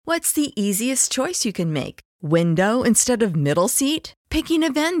What's the easiest choice you can make? Window instead of middle seat? Picking a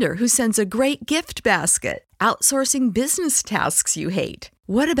vendor who sends a great gift basket? Outsourcing business tasks you hate?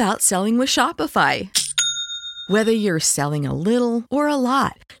 What about selling with Shopify? Whether you're selling a little or a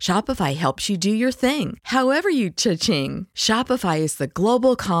lot, Shopify helps you do your thing, however you cha-ching. Shopify is the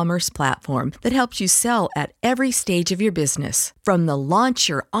global commerce platform that helps you sell at every stage of your business. From the launch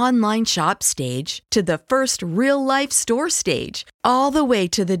your online shop stage to the first real-life store stage, all the way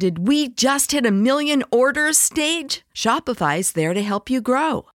to the did we just hit a million orders stage. Shopify's there to help you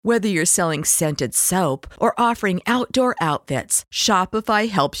grow. Whether you're selling scented soap or offering outdoor outfits, Shopify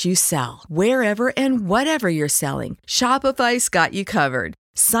helps you sell. Wherever and whatever you're selling, Shopify's got you covered.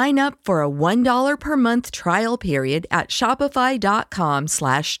 Sign up for a $1 per month trial period at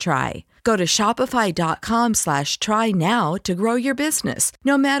shopify.com/try. Go to shopify.com/try now to grow your business,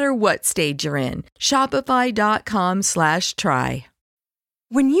 no matter what stage you're in. Shopify.com/try.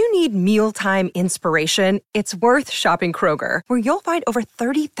 When you need mealtime inspiration, it's worth shopping Kroger, where you'll find over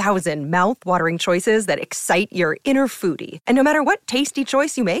 30,000 mouth-watering choices that excite your inner foodie. And no matter what tasty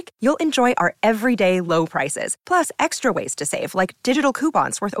choice you make, you'll enjoy our everyday low prices, plus extra ways to save, like digital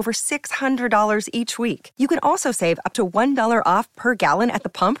coupons worth over $600 each week. You can also save up to $1 off per gallon at the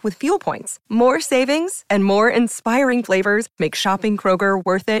pump with fuel points. More savings and more inspiring flavors make shopping Kroger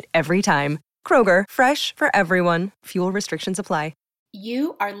worth it every time. Kroger, fresh for everyone. Fuel restrictions apply.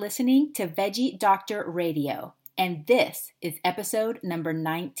 You are listening to Veggie Doctor Radio, and this is episode number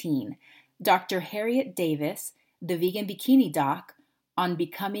 19. Dr. Harriet Davis, the Vegan Bikini Doc, on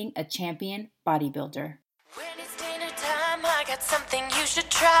becoming a champion bodybuilder. When it's dinner time, I got something you should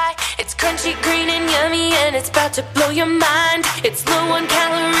try. It's crunchy, green, and yummy, and it's about to blow your mind. It's low on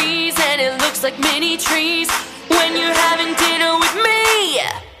calories, and it looks like mini trees. When you're having dinner with me,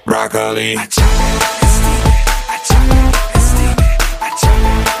 broccoli.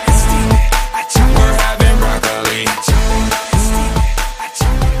 We're having broccoli.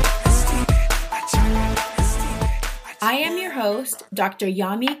 I am your host, Dr.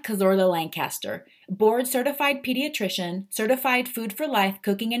 Yami Cazorla Lancaster, board-certified pediatrician, certified Food for Life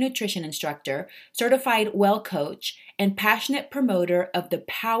cooking and nutrition instructor, certified well coach, and passionate promoter of the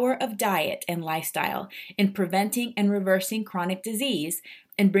power of diet and lifestyle in preventing and reversing chronic disease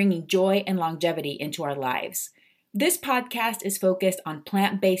and bringing joy and longevity into our lives. This podcast is focused on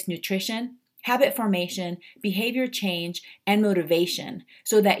plant-based nutrition, habit formation, behavior change, and motivation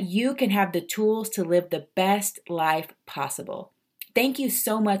so that you can have the tools to live the best life possible. Thank you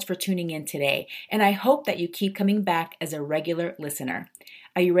so much for tuning in today, and I hope that you keep coming back as a regular listener.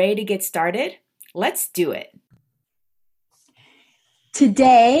 Are you ready to get started? Let's do it.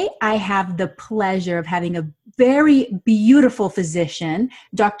 Today, I have the pleasure of having a very beautiful physician,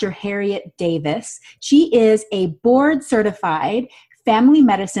 Dr. Harriet Davis. She is a board-certified family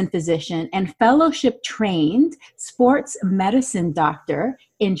medicine physician and fellowship-trained sports medicine doctor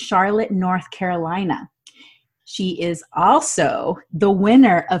in Charlotte, North Carolina. She is also the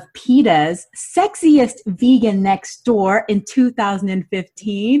winner of PETA's Sexiest Vegan Next Door in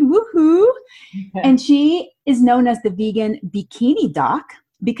 2015. Woohoo! Okay. And she is known as the Vegan Bikini Doc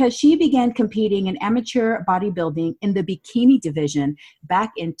because she began competing in amateur bodybuilding in the bikini division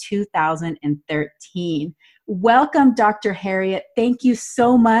back in 2013. Welcome, Dr. Harriet. Thank you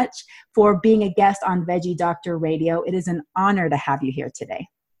so much for being a guest on Veggie Doctor Radio. It is an honor to have you here today.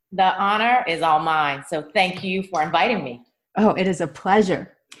 The honor is all mine. So thank you for inviting me. Oh, it is a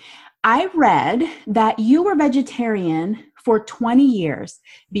pleasure. I read that you were vegetarian for 20 years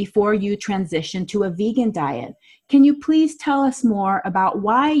before you transitioned to a vegan diet. Can you please tell us more about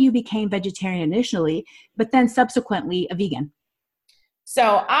why you became vegetarian initially, but then subsequently a vegan?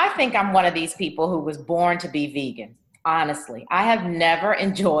 So I think I'm one of these people who was born to be vegan. Honestly, I have never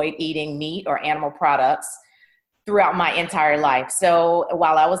enjoyed eating meat or animal products throughout my entire life. So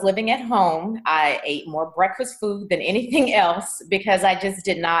while I was living at home, I ate more breakfast food than anything else because I just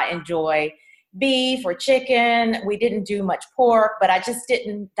did not enjoy beef or chicken. We didn't do much pork, but I just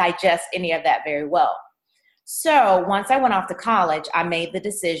didn't digest any of that very well. So once I went off to college, I made the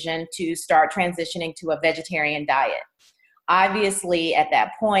decision to start transitioning to a vegetarian diet. Obviously, at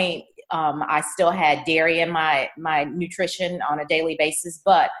that point, I still had dairy in my nutrition on a daily basis,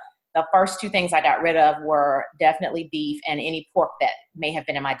 but the first two things I got rid of were definitely beef and any pork that may have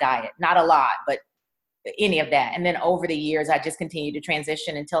been in my diet. Not a lot, but any of that. And then over the years, I just continued to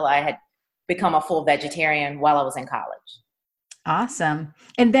transition until I had become a full vegetarian while I was in college. Awesome.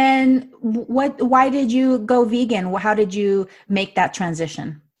 And then why did you go vegan? How did you make that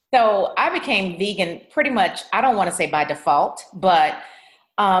transition? So I became vegan pretty much, I don't want to say by default, but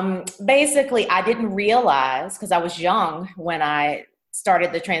basically I didn't realize, because I was young when I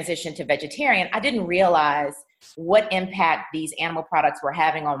started the transition to vegetarian, I didn't realize what impact these animal products were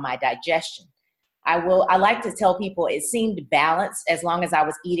having on my digestion. I like to tell people it seemed balanced as long as I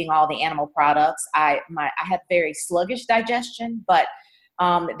was eating all the animal products. I had very sluggish digestion, but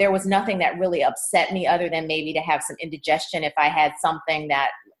there was nothing that really upset me other than maybe to have some indigestion if I had something that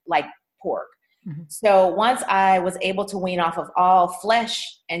like pork. Mm-hmm. So once I was able to wean off of all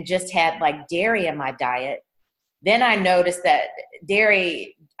flesh and just had like dairy in my diet, then I noticed that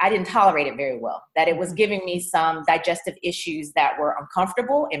dairy, I didn't tolerate it very well, that it was giving me some digestive issues that were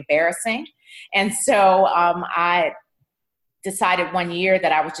uncomfortable, embarrassing. And so I decided one year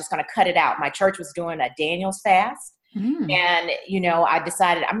that I was just going to cut it out. My church was doing a Daniel's fast. And, I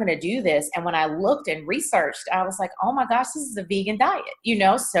decided I'm going to do this. And when I looked and researched, I was like, oh my gosh, this is a vegan diet,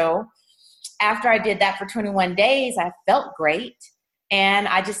 So after I did that for 21 days, I felt great. And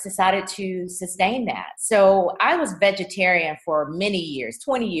I just decided to sustain that. So I was vegetarian for many years,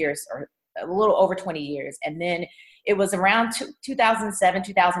 20 years or a little over 20 years. And then it was around 2007,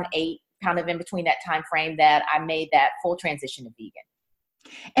 2008, kind of in between that time frame that I made that full transition to vegan.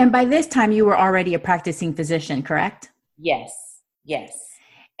 And by this time you were already a practicing physician, correct? Yes.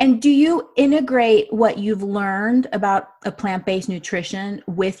 And do you integrate what you've learned about a plant-based nutrition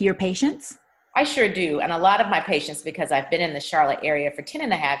with your patients? I sure do. And a lot of my patients, because I've been in the Charlotte area for 10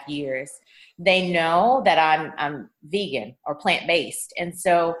 and a half years, they know that I'm vegan or plant-based. And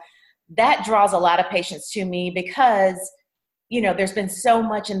so that draws a lot of patients to me because, there's been so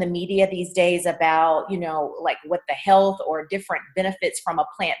much in the media these days about, like what the health or different benefits from a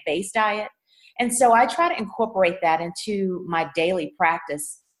plant-based diet. And so I try to incorporate that into my daily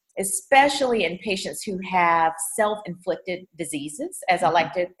practice, especially in patients who have self-inflicted diseases, as I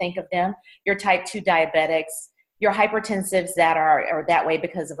like to think of them, your type 2 diabetics, your hypertensives that are that way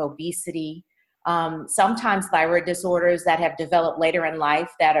because of obesity, sometimes thyroid disorders that have developed later in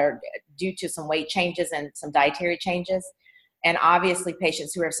life that are due to some weight changes and some dietary changes. And obviously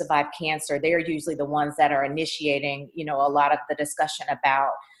patients who have survived cancer, they're usually the ones that are initiating, a lot of the discussion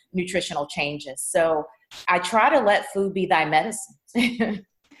about nutritional changes. So I try to let food be thy medicine.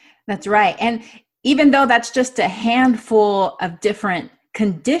 That's right. And even though that's just a handful of different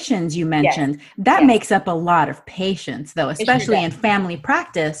conditions you mentioned, that makes up a lot of patients, though, especially in family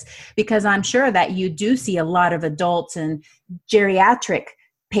practice, because I'm sure that you do see a lot of adults and geriatric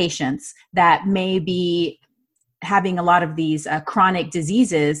patients that may be having a lot of these chronic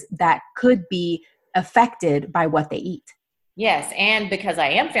diseases that could be affected by what they eat. Yes. And because I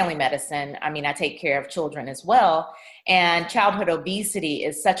am family medicine, I take care of children as well. And childhood obesity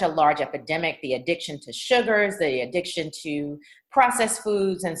is such a large epidemic, the addiction to sugars, the addiction to processed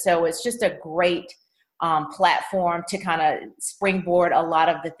foods. And so it's just a great platform to kind of springboard a lot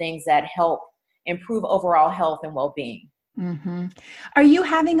of the things that help improve overall health and well-being. Mm-hmm. Are you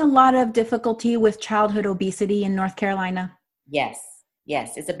having a lot of difficulty with childhood obesity in North Carolina? Yes.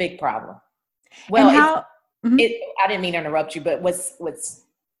 It's a big problem. Well, I didn't mean to interrupt you, but what's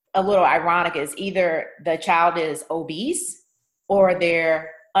a little ironic is either the child is obese or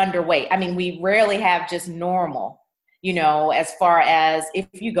they're underweight. We rarely have just normal, as far as if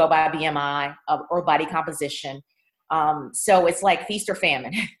you go by BMI or body composition. So it's like feast or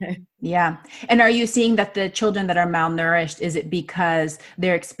famine. Yeah. And are you seeing that the children that are malnourished, is it because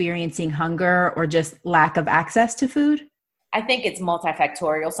they're experiencing hunger or just lack of access to food? I think it's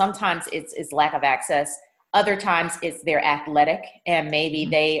multifactorial. Sometimes it's lack of access. Other times it's they're athletic and maybe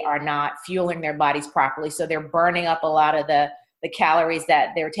they are not fueling their bodies properly. So they're burning up a lot of the calories that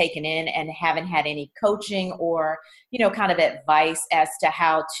they're taking in and haven't had any coaching or, kind of advice as to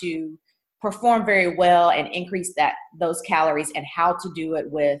how to perform very well and increase those calories and how to do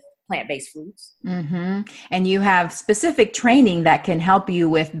it with plant-based foods. Mm-hmm. And you have specific training that can help you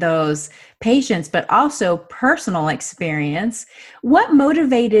with those patients, but also personal experience. What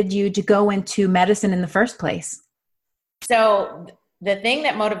motivated you to go into medicine in the first place? So the thing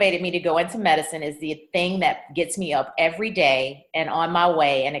that motivated me to go into medicine is the thing that gets me up every day and on my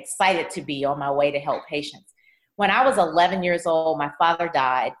way and excited to be on my way to help patients. When I was 11 years old, my father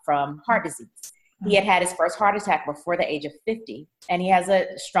died from heart disease. He had his first heart attack before the age of 50, and he has a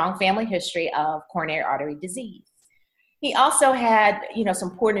strong family history of coronary artery disease. He also had,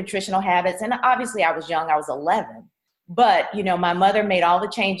 some poor nutritional habits, and obviously I was young, I was 11, but, my mother made all the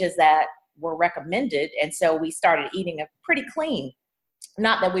changes that were recommended, and so we started eating pretty clean.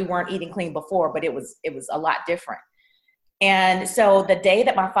 Not that we weren't eating clean before, but it was a lot different. And so the day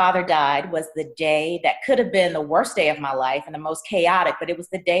that my father died was the day that could have been the worst day of my life and the most chaotic, but it was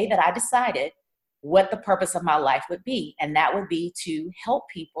the day that I decided what the purpose of my life would be. And that would be to help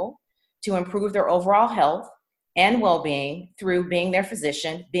people to improve their overall health and well-being through being their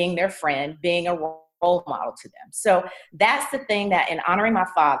physician, being their friend, being a role model to them. So that's the thing that in honoring my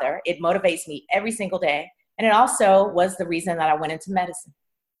father, it motivates me every single day. And it also was the reason that I went into medicine.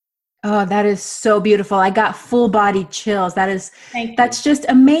 Oh, that is so beautiful. I got full body chills. Thank that's just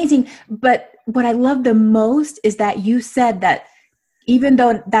amazing. But what I love the most is that you said that even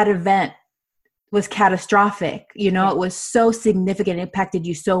though that event was catastrophic, it was so significant, it impacted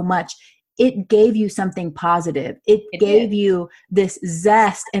you so much, it gave you something positive. It gave you this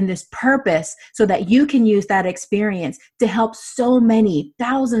zest and this purpose so that you can use that experience to help so many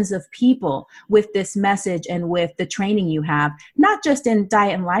thousands of people with this message and with the training you have, not just in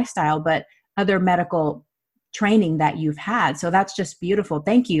diet and lifestyle, but other medical training that you've had. So that's just beautiful.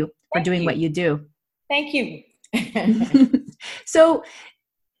 Thank you for doing what you do. Thank you. So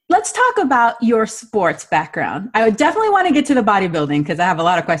let's talk about your sports background. I would definitely want to get to the bodybuilding because I have a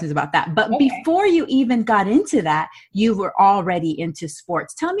lot of questions about that. But before you even got into that, you were already into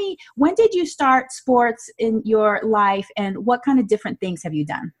sports. Tell me, when did you start sports in your life and what kind of different things have you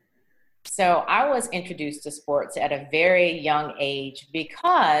done? So I was introduced to sports at a very young age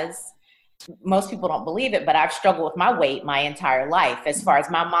because most people don't believe it, but I've struggled with my weight my entire life. As far as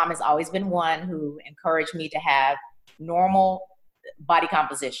my mom has always been one who encouraged me to have normal body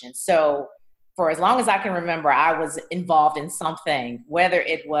composition. So for as long as I can remember, I was involved in something, whether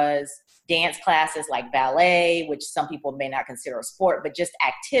it was dance classes like ballet, which some people may not consider a sport, but just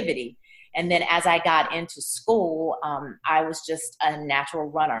activity. And then as I got into school, I was just a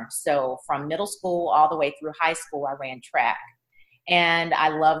natural runner. So from middle school all the way through high school, I ran track. And I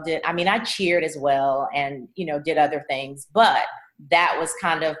loved it. I mean, I cheered as well and, did other things, but that was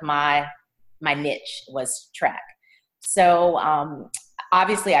kind of my niche was track. So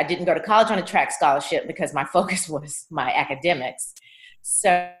obviously I didn't go to college on a track scholarship because my focus was my academics.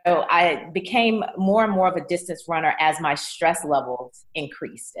 So I became more and more of a distance runner as my stress levels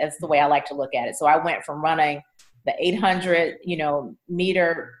increased. That's the way I like to look at it. So I went from running the 800,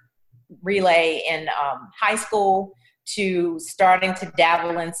 meter relay in high school to starting to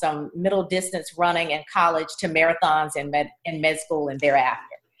dabble in some middle distance running in college to marathons in med school and thereafter.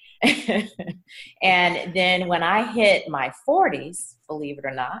 And then when I hit my 40s, believe it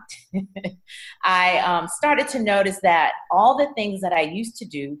or not, I started to notice that all the things that I used to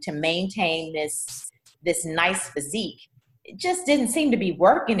do to maintain this nice physique, it just didn't seem to be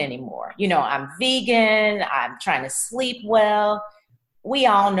working anymore. I'm vegan, I'm trying to sleep well. We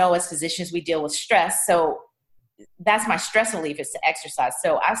all know as physicians, we deal with stress. So that's my stress relief is to exercise.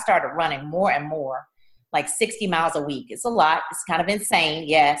 So I started running more and more, like 60 miles a week. It's a lot. It's kind of insane.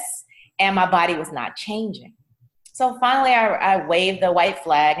 Yes. And my body was not changing. So finally I waved the white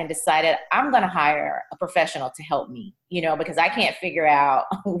flag and decided I'm going to hire a professional to help me, because I can't figure out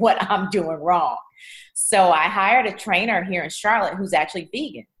what I'm doing wrong. So I hired a trainer here in Charlotte who's actually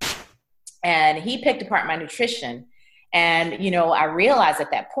vegan, and he picked apart my nutrition. And, I realized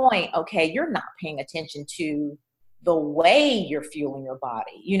at that point, okay, you're not paying attention to the way you're fueling your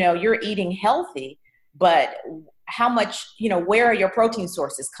body. You're eating healthy, but how much, where are your protein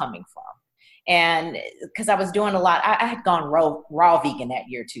sources coming from? And because I was doing a lot, I had gone raw vegan that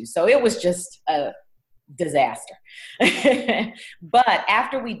year too. So it was just a disaster. But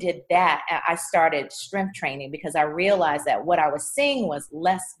after we did that, I started strength training because I realized that what I was seeing was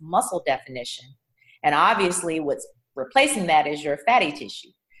less muscle definition. And obviously what's replacing that is your fatty tissue.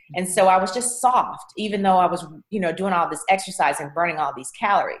 And so I was just soft, even though I was, doing all this exercise and burning all these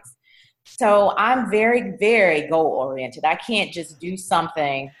calories. So I'm very, very goal-oriented. I can't just do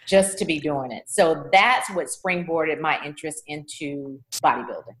something just to be doing it. So that's what springboarded my interest into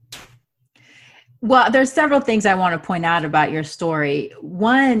bodybuilding. Well, there's several things I want to point out about your story.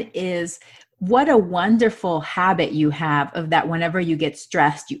 One is what a wonderful habit you have of that whenever you get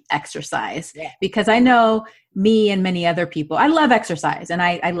stressed, you exercise. Yeah. Because I know me and many other people, I love exercise and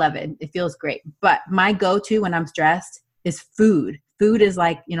I love it. It feels great. But my go-to when I'm stressed is food. Food is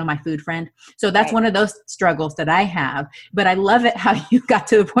like, my food friend. So that's one of those struggles that I have. But I love it how you got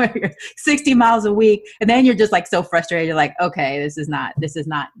to the point where you're 60 miles a week and then you're just like so frustrated. You're like, okay, this is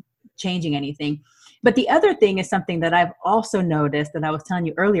not changing anything. But the other thing is something that I've also noticed that I was telling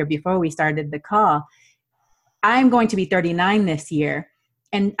you earlier before we started the call. I'm going to be 39 this year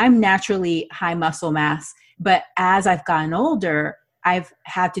and I'm naturally high muscle mass. But as I've gotten older, I've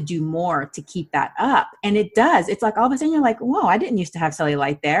had to do more to keep that up. And it does. It's like all of a sudden you're like, whoa, I didn't used to have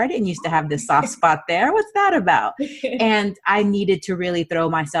cellulite there. I didn't used to have this soft spot there. What's that about? And I needed to really throw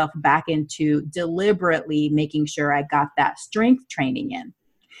myself back into deliberately making sure I got that strength training in.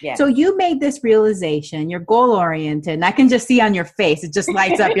 Yes. So you made this realization, you're goal oriented, and I can just see on your face, it just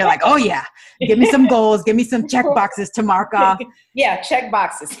lights up. You're like, oh yeah, give me some goals, give me some check boxes to mark off. Yeah, check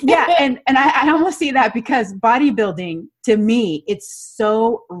boxes. Yeah, and I almost see that because bodybuilding, to me, it's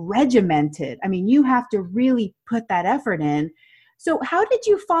so regimented. I mean, you have to really put that effort in. So how did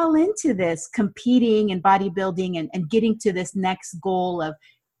you fall into this competing and bodybuilding and getting to this next goal of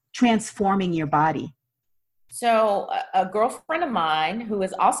transforming your body? So a girlfriend of mine who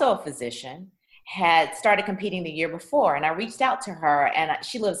is also a physician had started competing the year before, and I reached out to her, and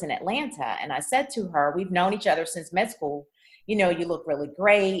she lives in Atlanta, and I said to her, we've known each other since med school. You know, you look really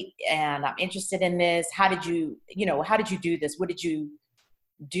great, and I'm interested in this. How did you do this? What did you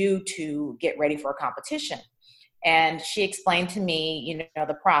do to get ready for a competition? And she explained to me,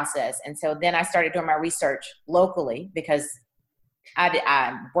 the process. And so then I started doing my research locally because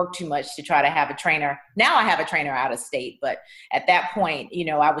I worked too much to try to have a trainer. Now I have a trainer out of state, but at that point,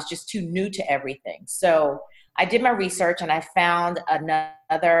 I was just too new to everything. So I did my research and I found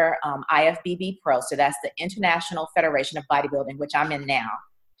another IFBB Pro. So that's the International Federation of Bodybuilding, which I'm in now.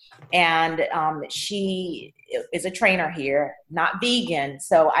 And she is a trainer here, not vegan.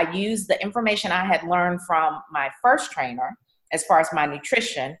 So I used the information I had learned from my first trainer as far as my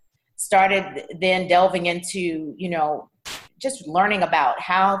nutrition, started then delving into, just learning about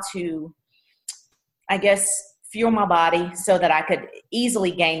how to, I guess, fuel my body so that I could easily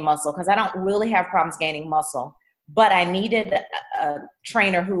gain muscle, because I don't really have problems gaining muscle, but I needed a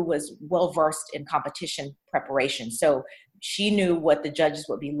trainer who was well-versed in competition preparation. So she knew what the judges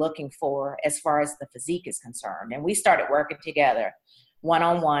would be looking for as far as the physique is concerned. And we started working together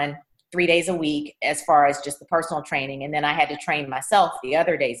one-on-one, 3 days a week, as far as just the personal training. And then I had to train myself the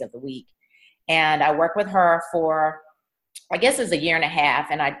other days of the week. And I worked with her for, I guess it was 1.5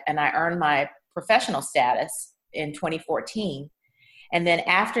 years, and I earned my professional status in 2014. And then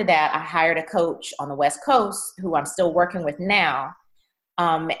after that, I hired a coach on the West Coast who I'm still working with now,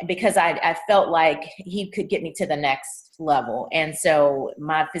 because I felt like he could get me to the next level. And so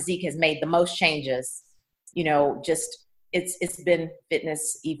my physique has made the most changes, it's been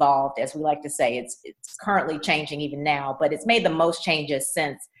fitness evolved, as we like to say. It's currently changing even now, but it's made the most changes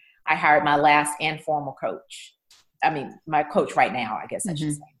since I hired my last informal coach. I mean, my coach right now, I guess I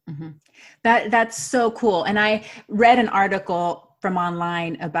should say. Mm-hmm. That's so cool. And I read an article from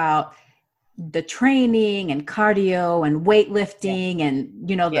online about the training and cardio and weightlifting and,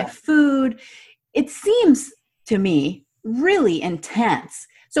 the food. It seems to me really intense.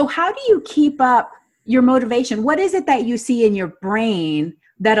 So how do you keep up your motivation? What is it that you see in your brain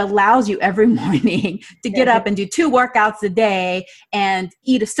that allows you every morning to get up and do 2 workouts a day and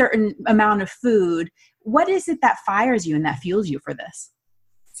eat a certain amount of food? What is it that fires you and that fuels you for this?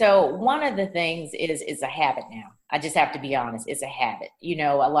 So one of the things is a habit now. I just have to be honest. It's a habit. A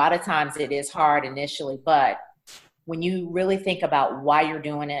lot of times it is hard initially, but when you really think about why you're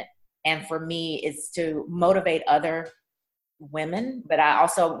doing it, and for me, it's to motivate other women, but I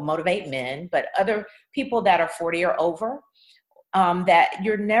also motivate men, but other people that are 40 or over, that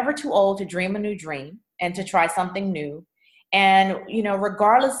you're never too old to dream a new dream and to try something new. And,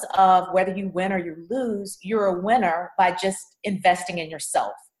 regardless of whether you win or you lose, you're a winner by just investing in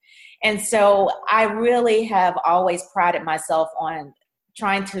yourself. And so I really have always prided myself on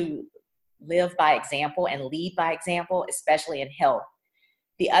trying to live by example and lead by example, especially in health.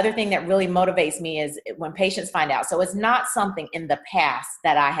 The other thing that really motivates me is when patients find out. So it's not something in the past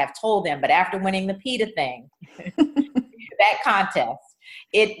that I have told them, but after winning the PETA thing, that contest,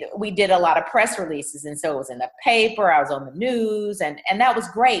 we did a lot of press releases. And so it was in the paper, I was on the news, and that was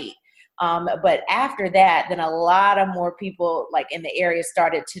great. But after that, then a lot of more people like in the area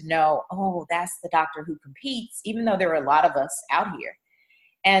started to know, oh, that's the doctor who competes, even though there are a lot of us out here.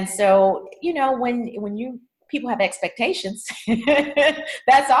 And so, when people have expectations,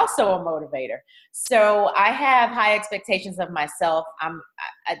 that's also a motivator. So I have high expectations of myself.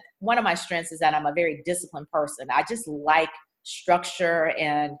 One of my strengths is that I'm a very disciplined person. I just like structure,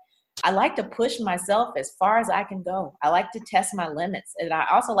 and I like to push myself as far as I can go. I like to test my limits, and I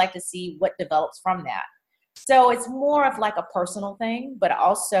also like to see what develops from that. So it's more of like a personal thing, but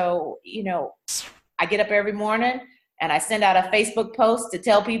also, I get up every morning and I send out a Facebook post to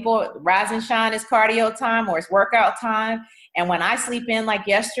tell people rise and shine is cardio time or it's workout time. And when I sleep in like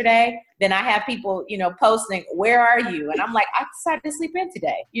yesterday, then I have people, posting, where are you? And I'm like, I decided to sleep in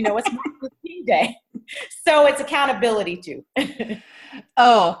today. It's my routine day. So it's accountability too.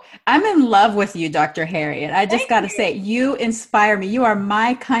 Oh, I'm in love with you, Dr. Harriet. I just got to say, you inspire me. You are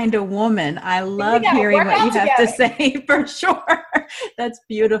my kind of woman. I love hearing what you have to say, for sure. That's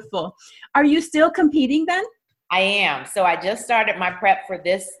beautiful. Are you still competing then? I am. So I just started my prep for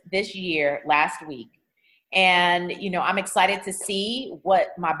this year last week. And, I'm excited to see what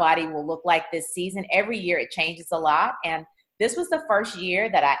my body will look like this season. Every year it changes a lot. And this was the first year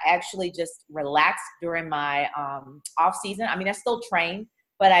that I actually just relaxed during my off season. I mean, I still train,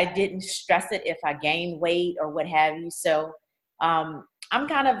 but I didn't stress it if I gained weight or what have you. So I'm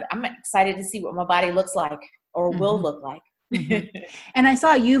excited to see what my body looks like or will look like. And I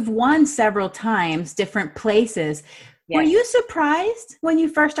saw you've won several times, different places. Yes. Were you surprised when you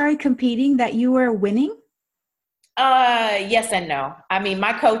first started competing that you were winning? Yes and no. I mean,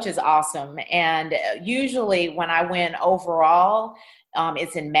 my coach is awesome. And usually when I win overall,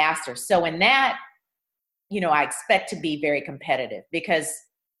 it's in masters. So in that, I expect to be very competitive because,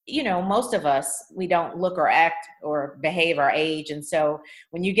 most of us, we don't look or act or behave our age. And so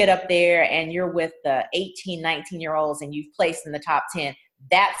when you get up there and you're with the 18, 19-year-olds and you've placed in the top 10,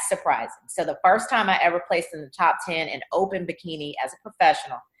 that's surprising. So the first time I ever placed in the top 10 in open bikini as a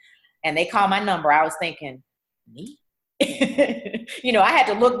professional, and they called my number, I was thinking, me? I had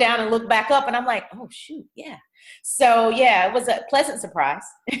to look down and look back up and I'm like, oh shoot. Yeah. So yeah, it was a pleasant surprise.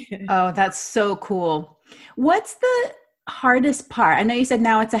 Oh, that's so cool. What's the hardest part? I know you said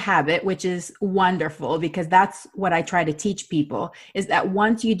now it's a habit, which is wonderful because that's what I try to teach people is that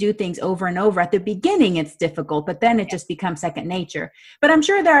once you do things over and over at the beginning, it's difficult, but then it just becomes second nature. But I'm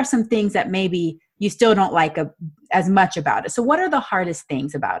sure there are some things that maybe you still don't like as much about it. So what are the hardest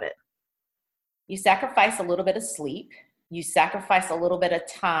things about it? You sacrifice a little bit of sleep. You sacrifice a little bit of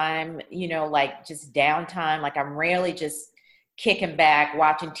time, like just downtime. Like I'm rarely just kicking back,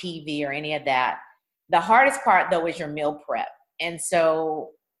 watching TV or any of that. The hardest part though is your meal prep. And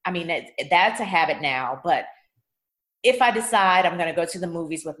so, I mean, that's a habit now, but if I decide I'm going to go to the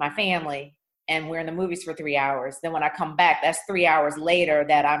movies with my family and we're in the movies for 3 hours, then when I come back, that's 3 hours later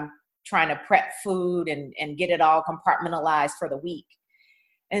that I'm trying to prep food and get it all compartmentalized for the week.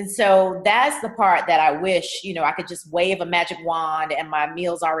 And so that's the part that I wish, I could just wave a magic wand and my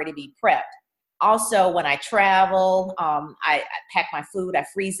meals already be prepped. Also, when I travel, I pack my food, I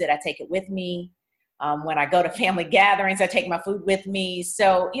freeze it, I take it with me. When I go to family gatherings, I take my food with me.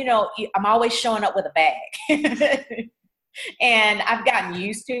 So, I'm always showing up with a bag. And I've gotten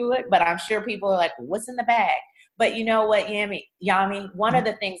used to it, but I'm sure people are like, what's in the bag? But you know what, Yami, one of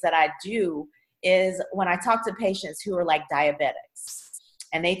the things that I do is when I talk to patients who are like diabetics,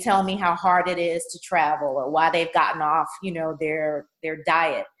 and they tell me how hard it is to travel or why they've gotten off, their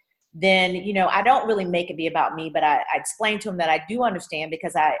diet, then, I don't really make it be about me, but I explain to them that I do understand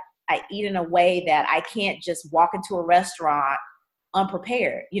because I eat in a way that I can't just walk into a restaurant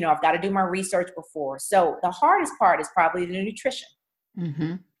unprepared. I've got to do my research before. So the hardest part is probably the nutrition.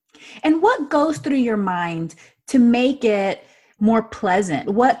 Mm-hmm. And what goes through your mind to make it more pleasant?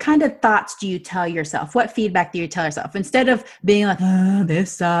 What kind of thoughts do you tell yourself? What feedback do you tell yourself? Instead of being like, oh,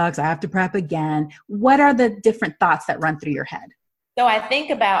 this sucks, I have to prep again. What are the different thoughts that run through your head? So I think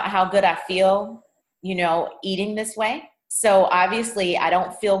about how good I feel, eating this way. So obviously I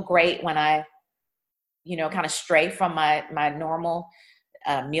don't feel great when I, kind of stray from my normal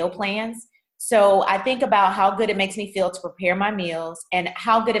meal plans. So I think about how good it makes me feel to prepare my meals and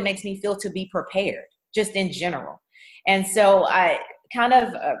how good it makes me feel to be prepared just in general. And so I kind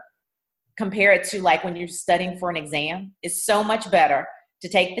of compare it to like when you're studying for an exam. It's so much better to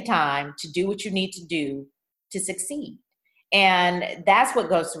take the time to do what you need to do to succeed. And that's what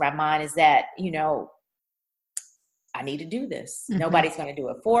goes through my mind is that, I need to do this. Mm-hmm. Nobody's going to do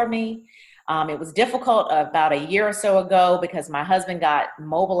it for me. It was difficult about a year or so ago because my husband got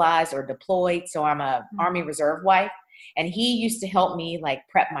mobilized or deployed. So I'm a Army Reserve wife, and he used to help me like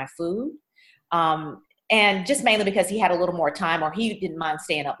prep my food. And just mainly because he had a little more time or he didn't mind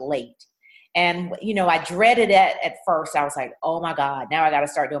staying up late. And, I dreaded it at first. I was like, oh my God, now I got to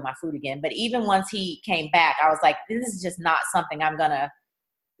start doing my food again. But even once he came back, I was like, this is just not something I'm going to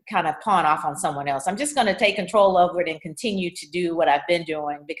kind of pawn off on someone else. I'm just going to take control over it and continue to do what I've been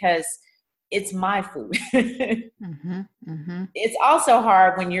doing because it's my food. Mm-hmm, mm-hmm. It's also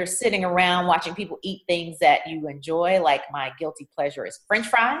hard when you're sitting around watching people eat things that you enjoy. Like my guilty pleasure is French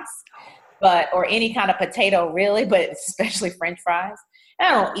fries, or any kind of potato really, but especially French fries.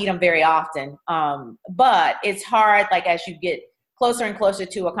 I don't eat them very often. But it's hard, like as you get closer and closer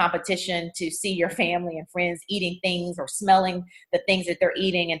to a competition, to see your family and friends eating things or smelling the things that they're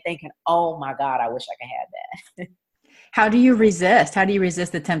eating and thinking, oh my God, I wish I could have that. How do you resist? How do you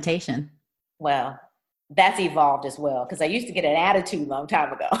resist the temptation? Well, that's evolved as well because I used to get an attitude a long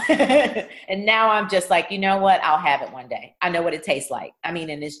time ago. And now I'm just like, you know what? I'll have it one day. I know what it tastes like. I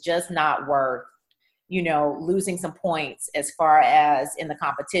mean, and it's just not worth losing some points as far as in the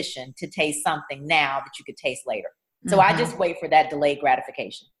competition to taste something now that you could taste later. So I just wait for that delayed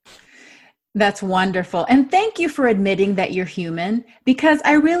gratification. That's wonderful. And thank you for admitting that you're human, because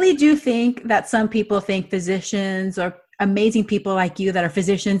I really do think that some people think physicians or amazing people like you that are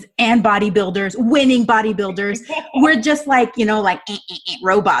physicians and bodybuilders, winning bodybuilders, we're just like,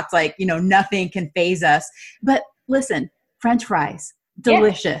 robots, like, nothing can faze us. But listen, French fries,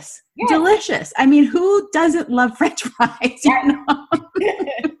 delicious, delicious. I mean, who doesn't love French fries?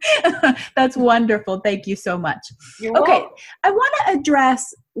 That's wonderful. Thank you so much. You're welcome. I want to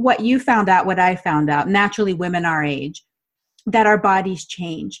address what you found out, what I found out, naturally women our age, that our bodies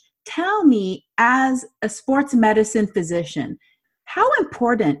change. Tell me, as a sports medicine physician, how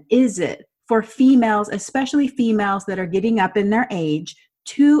important is it for females, especially females that are getting up in their age,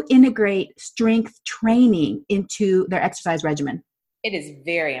 to integrate strength training into their exercise regimen? It is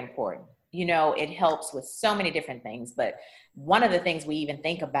very important. It helps with so many different things, but one of the things we even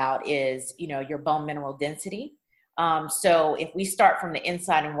think about is, your bone mineral density. So if we start from the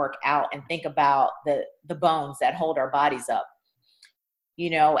inside and work out and think about the bones that hold our bodies up,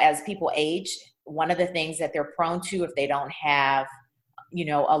 as people age, one of the things that they're prone to if they don't have,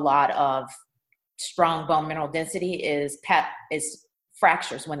 a lot of strong bone mineral density is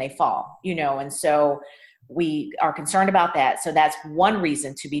fractures when they fall, and so we are concerned about that. So that's one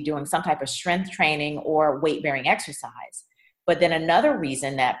reason to be doing some type of strength training or weight-bearing exercise. But then another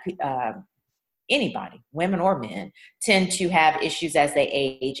reason that anybody, women or men, tend to have issues as they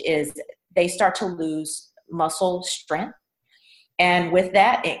age is they start to lose muscle strength. And with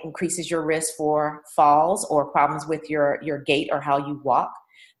that, it increases your risk for falls or problems with your gait or how you walk.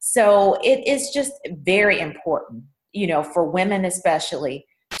 So it is just very important, for women especially,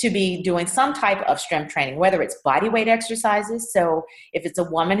 to be doing some type of strength training, whether it's body weight exercises. So if it's a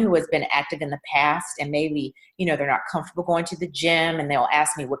woman who has been active in the past and maybe, they're not comfortable going to the gym and they'll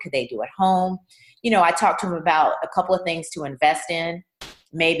ask me, what could they do at home? I talk to them about a couple of things to invest in,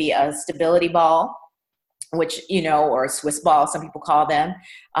 maybe a stability ball, which, or a Swiss ball, some people call them,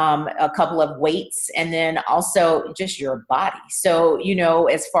 a couple of weights, and then also just your body. So,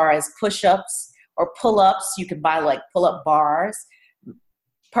 as far as push-ups or pull-ups, you can buy like pull-up bars.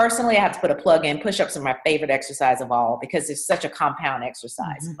 Personally, I have to put a plug in. Push-ups are my favorite exercise of all because it's such a compound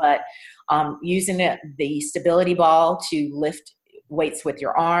exercise. Mm-hmm. But using the stability ball to lift weights with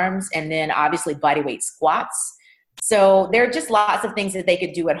your arms, and then obviously body weight squats. So there are just lots of things that they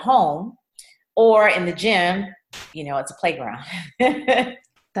could do at home or in the gym. It's a playground.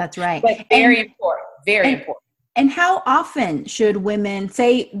 That's right. But very important. Very important. And how often should women,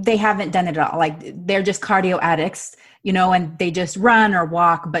 say they haven't done it at all, like they're just cardio addicts, and they just run or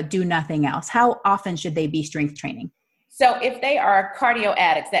walk but do nothing else? How often should they be strength training? So if they are cardio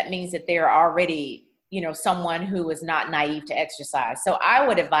addicts, that means that they're already, someone who is not naive to exercise. So I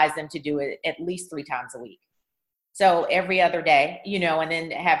would advise them to do it at least 3 times a week. So every other day, and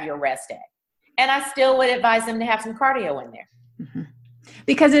then have your rest day. And I still would advise them to have some cardio in there. Mm-hmm.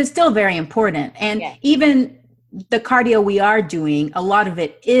 Because it's still very important. And even the cardio we are doing, a lot of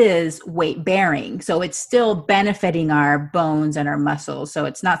it is weight bearing. So it's still benefiting our bones and our muscles. So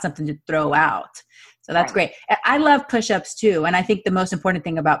it's not something to throw out. So that's great. I love push-ups too. And I think the most important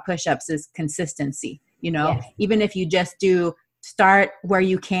thing about push-ups is consistency. Even if you just start where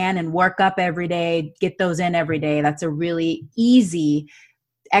you can and work up every day, get those in every day. That's a really easy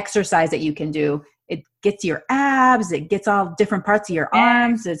exercise that you can do. It gets your abs, it gets all different parts of your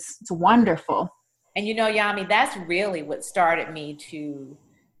arms. It's wonderful. And Yami, that's really what started me to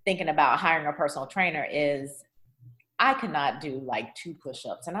thinking about hiring a personal trainer is I could not do like 2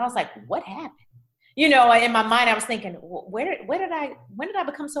 push-ups. And I was like, what happened? In my mind, I was thinking, when did I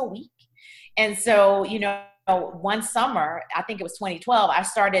become so weak? And so, one summer, I think it was 2012, I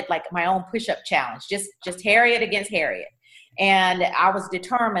started like my own push-up challenge, just Harriet against Harriet. And I was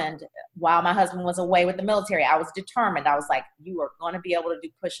determined while my husband was away with the military, I was determined. I was like, you are going to be able to do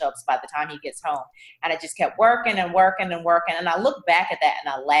push-ups by the time he gets home. And I just kept working and working and working. And I look back at that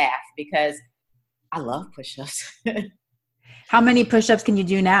and I laugh because I love push-ups. How many push-ups can you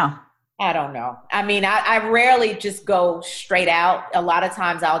do now? I don't know. I mean, I rarely just go straight out. A lot of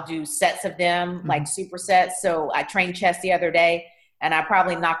times I'll do sets of them, like supersets. So I trained chest the other day and I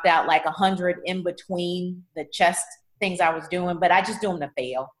probably knocked out like 100 in between the chest things I was doing, but I just do them to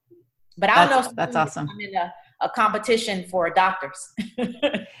fail. But I don't know. That's awesome. I'm in a competition for doctors.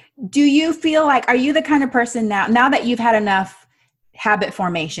 Do you feel like, are you the kind of person now that you've had enough habit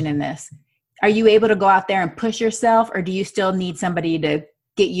formation in this, are you able to go out there and push yourself, or do you still need somebody to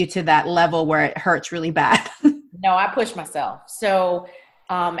get you to that level where it hurts really bad? No, I push myself. So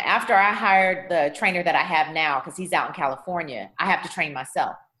After I hired the trainer that I have now, because he's out in California, I have to train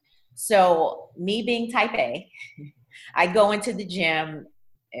myself. So me being type A, I go into the gym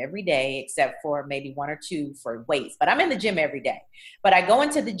every day except for maybe 1 or 2 for weights, but I'm in the gym every day. But I go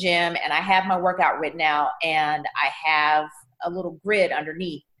into the gym and I have my workout written out and I have a little grid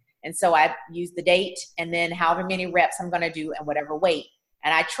underneath. And so I use the date and then however many reps I'm going to do and whatever weight.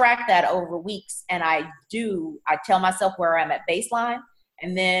 And I track that over weeks, and I tell myself where I'm at baseline.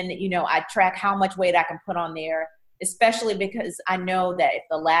 And then, I track how much weight I can put on there, especially because I know that if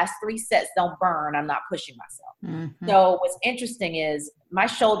the last 3 sets don't burn, I'm not pushing myself. Mm-hmm. So what's interesting is my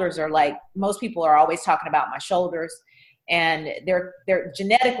shoulders are like, most people are always talking about my shoulders, and they're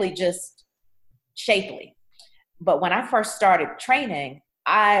genetically just shapely. But when I first started training,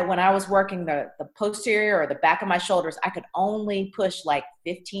 when I was working the posterior or the back of my shoulders, I could only push like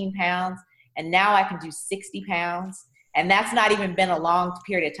 15 pounds. And now I can do 60 pounds. And that's not even been a long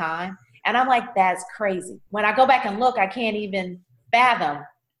period of time. And I'm like, that's crazy. When I go back and look, I can't even fathom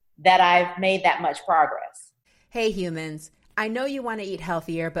that I've made that much progress. Hey, humans. I know you want to eat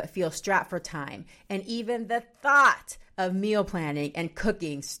healthier, but feel strapped for time. And even the thought of meal planning and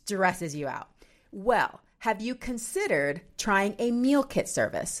cooking stresses you out. Well, have you considered trying a meal kit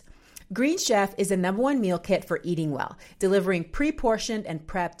service? Green Chef is the #1 meal kit for eating well, delivering pre-portioned and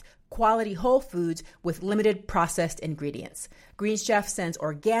prepped quality whole foods with limited processed ingredients. Green Chef sends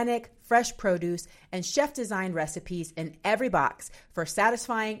organic, fresh produce, and chef-designed recipes in every box for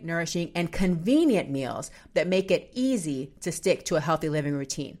satisfying, nourishing, and convenient meals that make it easy to stick to a healthy living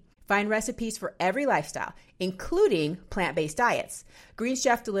routine. Find recipes for every lifestyle, including plant-based diets. Green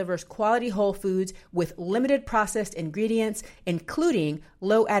Chef delivers quality whole foods with limited processed ingredients, including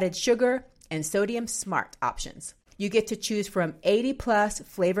low added sugar and sodium smart options. You get to choose from 80+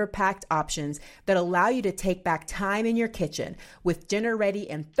 flavor-packed options that allow you to take back time in your kitchen with dinner ready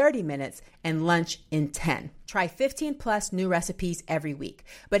in 30 minutes and lunch in 10. Try 15+ new recipes every week.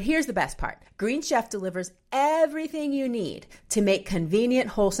 But here's the best part. Green Chef delivers everything you need to make convenient,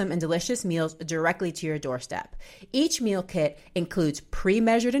 wholesome, and delicious meals directly to your doorstep. Each meal kit includes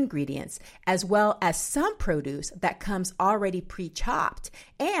pre-measured ingredients, as well as some produce that comes already pre-chopped,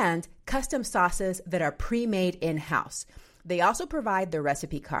 and custom sauces that are pre-made in-house. They also provide the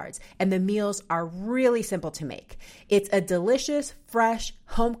recipe cards, and the meals are really simple to make. It's a delicious, fresh,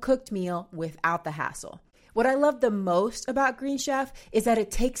 home-cooked meal without the hassle. What I love the most about Green Chef is that it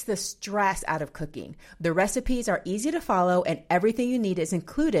takes the stress out of cooking. The recipes are easy to follow and everything you need is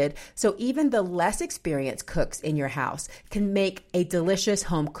included, so even the less experienced cooks in your house can make a delicious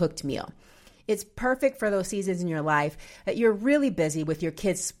home-cooked meal. It's perfect for those seasons in your life that you're really busy with your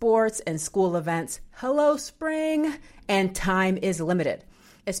kids' sports and school events. Hello, spring! And time is limited,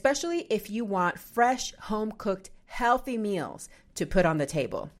 especially if you want fresh, home-cooked, healthy meals to put on the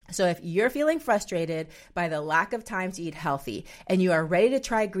table. So if you're feeling frustrated by the lack of time to eat healthy and you are ready to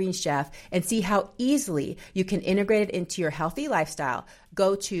try Green Chef and see how easily you can integrate it into your healthy lifestyle,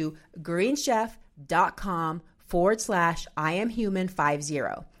 go to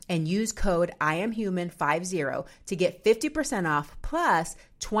greenchef.com/IamHuman50 and use code IamHuman50 to get 50% off plus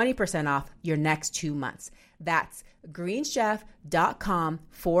 20% off your next 2 months. That's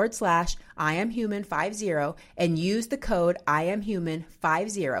greenchef.com/IamHuman50 and use the code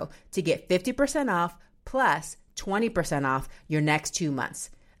IamHuman50 to get 50% off plus 20% off your next 2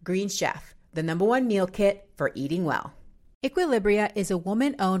 months. Green Chef, the #1 meal kit for eating well. Equilibria is a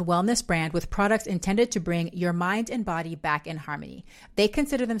woman-owned wellness brand with products intended to bring your mind and body back in harmony. They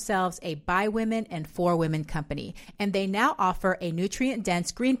consider themselves a by women and for women company, and they now offer a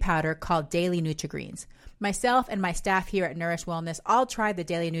nutrient-dense green powder called Daily Nutri-Greens. Myself and my staff here at Nourish Wellness all tried the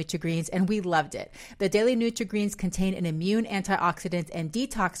Daily Nutri-Greens and we loved it. The Daily Nutri-Greens contain an immune antioxidant and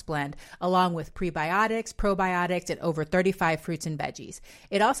detox blend along with prebiotics, probiotics, and over 35 fruits and veggies.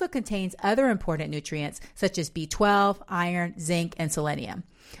 It also contains other important nutrients such as B12, iron, zinc, and selenium.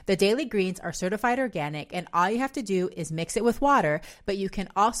 The Daily Greens are certified organic and all you have to do is mix it with water, but you can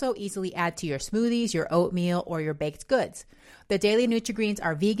also easily add to your smoothies, your oatmeal, or your baked goods. The Daily Nutri-Greens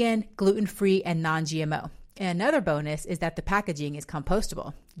are vegan, gluten-free, and non-GMO. And another bonus is that the packaging is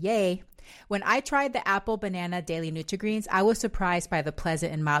compostable. Yay! When I tried the apple banana Daily Nutri-Greens, I was surprised by the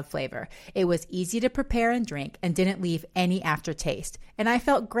pleasant and mild flavor. It was easy to prepare and drink and didn't leave any aftertaste. And I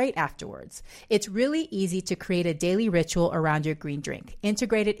felt great afterwards. It's really easy to create a daily ritual around your green drink.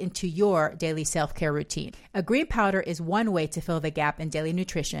 Integrate it into your daily self-care routine. A green powder is one way to fill the gap in daily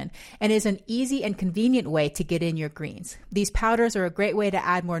nutrition and is an easy and convenient way to get in your greens. These powders are a great way to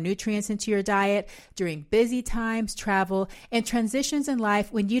add more nutrients into your diet during busy times, travel, and transitions in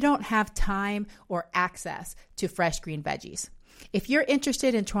life when you don't have time or access to fresh green veggies. If you're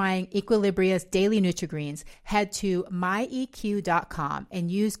interested in trying Equilibria's daily Nutri-Greens, head to myeq.com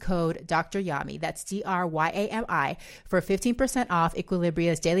and use code Dr. Yami, that's DRYAMI, for 15% off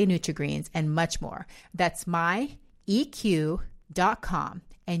Equilibria's daily Nutri-Greens and much more. That's myeq.com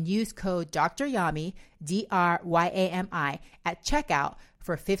and use code Dr. Yami, DRYAMI, at checkout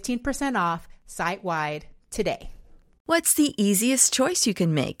for 15% off site-wide today. What's the easiest choice you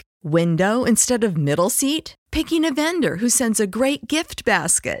can make? Window instead of middle seat? Picking a vendor who sends a great gift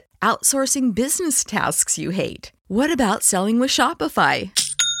basket? Outsourcing business tasks you hate? What about selling with Shopify?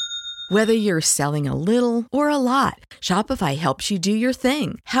 Whether you're selling a little or a lot, Shopify helps you do your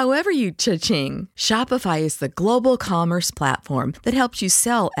thing, however you cha-ching. Shopify is the global commerce platform that helps you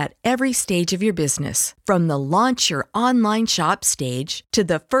sell at every stage of your business. From the launch your online shop stage to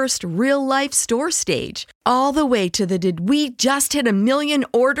the first real-life store stage, all the way to the did we just hit 1 million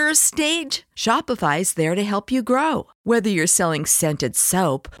orders stage. Shopify's there to help you grow. Whether you're selling scented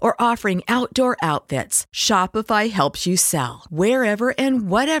soap or offering outdoor outfits, Shopify helps you sell. Wherever and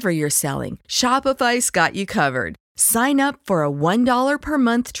whatever you're selling, Shopify's got you covered. Sign up for a $1 per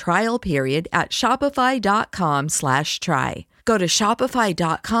month trial period at shopify.com/try. Go to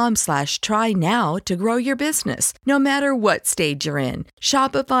shopify.com/try now to grow your business, no matter what stage you're in.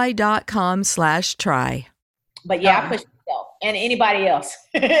 Shopify.com/try. But yeah, I push myself and anybody else.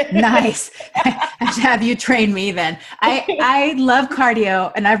 Nice. I should have you train me then. I love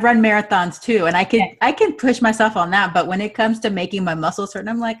cardio and I've run marathons too. And I can push myself on that. But when it comes to making my muscles certain,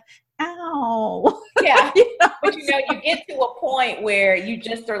 I'm like, ow. Yeah. But you get to a point where you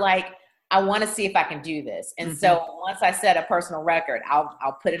just are like, I want to see if I can do this. And so once I set a personal record,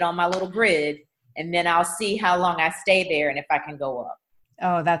 I'll put it on my little grid and then I'll see how long I stay there and if I can go up.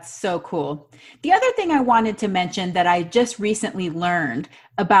 Oh, that's so cool. The other thing I wanted to mention that I just recently learned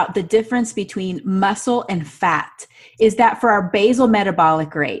about the difference between muscle and fat is that for our basal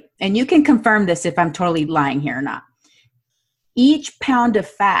metabolic rate, and you can confirm this if I'm totally lying here or not, each pound of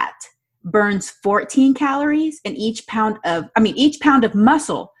fat burns 14 calories and each pound of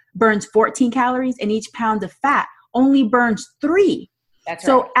muscle burns 14 calories and each pound of fat only burns 3. That's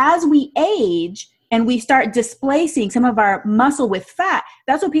so right. As we age, and we start displacing some of our muscle with fat,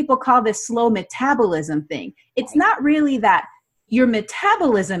 that's what people call this slow metabolism thing. It's not really that your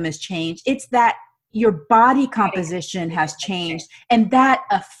metabolism has changed. It's that your body composition has changed, and that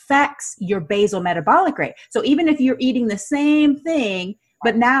affects your basal metabolic rate. So even if you're eating the same thing,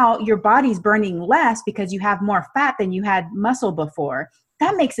 but now your body's burning less because you have more fat than you had muscle before,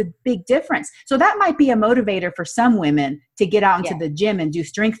 that makes a big difference. So that might be a motivator for some women to get out into the gym and do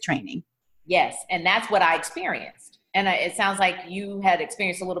strength training. Yes. And that's what I experienced. And it sounds like you had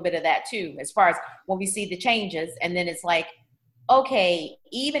experienced a little bit of that too, as far as when we see the changes. And then it's like, okay,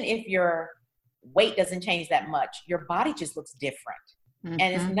 even if your weight doesn't change that much, your body just looks different. And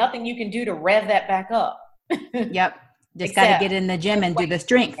there's nothing you can do to rev that back up. Yep. Just got to get in the gym and do the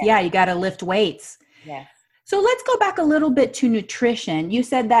strength. Yeah. You got to lift weights. Yeah. So let's go back a little bit to nutrition. You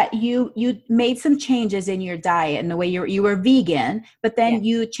said that you made some changes in your diet and the way you were vegan, but then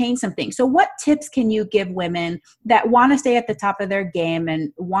you changed some things. So what tips can you give women that want to stay at the top of their game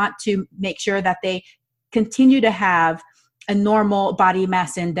and want to make sure that they continue to have a normal body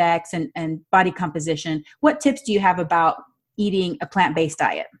mass index and body composition? What tips do you have about eating a plant-based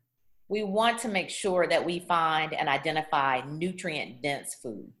diet? We want to make sure that we find and identify nutrient-dense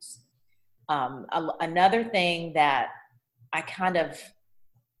foods. Another thing that I kind of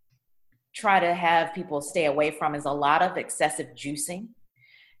try to have people stay away from is a lot of excessive juicing.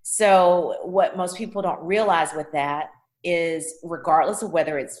 So what most people don't realize with that is, regardless of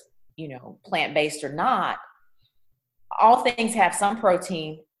whether it's, plant-based or not, all things have some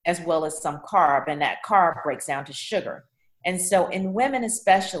protein as well as some carb, and that carb breaks down to sugar. And so in women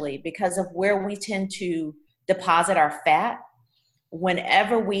especially, because of where we tend to deposit our fat,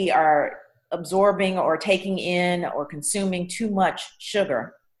 whenever we are absorbing or taking in or consuming too much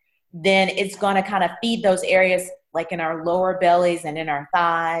sugar, then it's going to kind of feed those areas like in our lower bellies and in our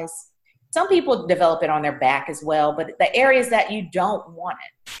thighs. Some people develop it on their back as well, but the areas that you don't want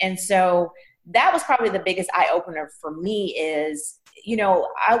it. And so that was probably the biggest eye opener for me is,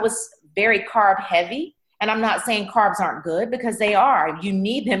 I was very carb heavy, and I'm not saying carbs aren't good, because they are. You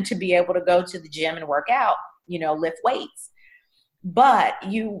need them to be able to go to the gym and work out, lift weights. But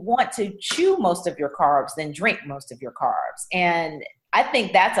you want to chew most of your carbs than drink most of your carbs. And I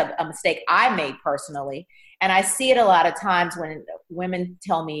think that's a mistake I made personally. And I see it a lot of times when women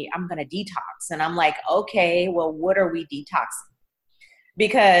tell me I'm going to detox. And I'm like, okay, well, what are we detoxing?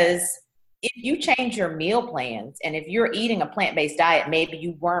 Because if you change your meal plans, and if you're eating a plant-based diet, maybe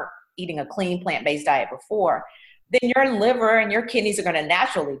you weren't eating a clean plant-based diet before, then your liver and your kidneys are going to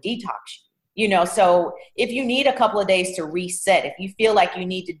naturally detox you. So if you need a couple of days to reset, if you feel like you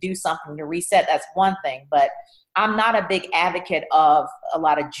need to do something to reset, that's one thing. But I'm not a big advocate of a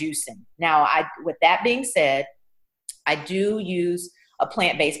lot of juicing. Now, with that being said, I do use a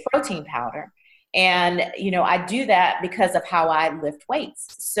plant-based protein powder. And, I do that because of how I lift weights.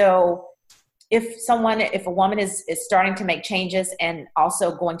 So if a woman is starting to make changes and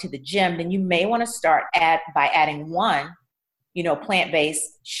also going to the gym, then you may want to start by adding one,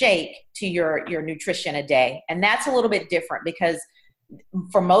 plant-based shake to your nutrition a day. And that's a little bit different because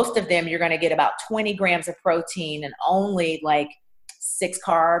for most of them, you're going to get about 20 grams of protein and only like 6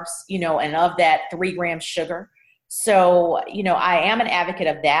 carbs, and of that 3 grams sugar. So, I am an advocate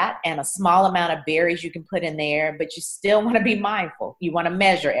of that, and a small amount of berries you can put in there, but you still want to be mindful. You want to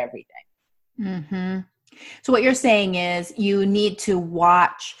measure everything. Mm-hmm. So what you're saying is you need to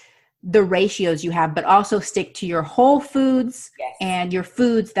watch the ratios you have, but also stick to your whole foods. Yes. And your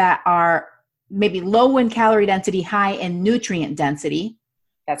foods that are maybe low in calorie density, high in nutrient density.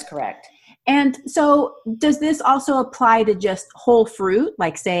 That's correct. And so does this also apply to just whole fruit,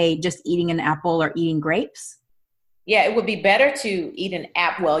 like say just eating an apple or eating grapes? Yeah, it would be better to eat an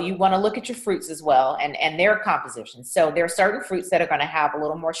apple. Well, you want to look at your fruits as well and their composition. So there are certain fruits that are going to have a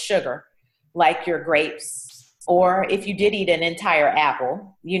little more sugar, like your grapes. Or if you did eat an entire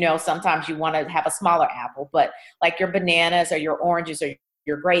apple, sometimes you want to have a smaller apple, but like your bananas or your oranges or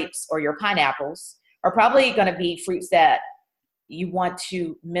your grapes or your pineapples are probably going to be fruits that you want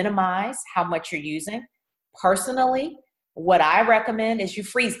to minimize how much you're using. Personally, what I recommend is you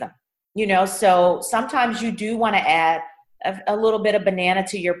freeze them. So sometimes you do want to add a little bit of banana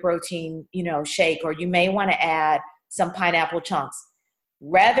to your protein, shake, or you may want to add some pineapple chunks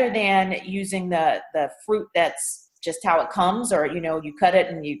rather than using the fruit that's just how it comes, or, you cut it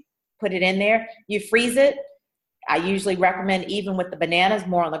and you put it in there, you freeze it. I usually recommend even with the bananas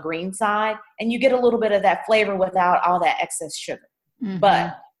more on the green side, and you get a little bit of that flavor without all that excess sugar. Mm-hmm.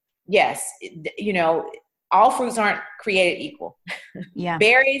 But yes, all fruits aren't created equal. Yeah.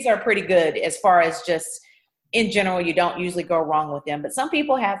 Berries are pretty good as far as just in general, you don't usually go wrong with them, but some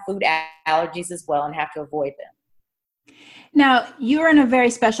people have food allergies as well and have to avoid them. Now, you're in a very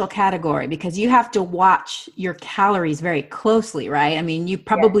special category because you have to watch your calories very closely, right? I mean, you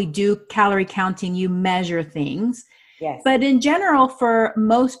probably do calorie counting, you measure things. Yes. But in general, for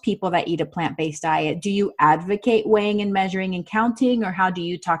most people that eat a plant-based diet, do you advocate weighing and measuring and counting, or how do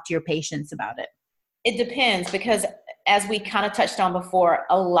you talk to your patients about it? It depends, because as we kind of touched on before,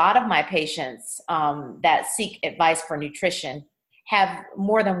 a lot of my patients that seek advice for nutrition have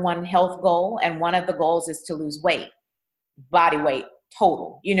more than one health goal. And one of the goals is to lose weight, body weight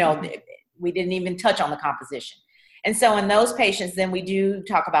total. We didn't even touch on the composition. And so in those patients, then we do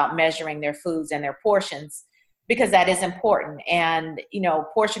talk about measuring their foods and their portions, because that is important. And,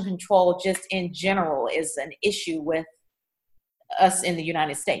 portion control just in general is an issue with us in the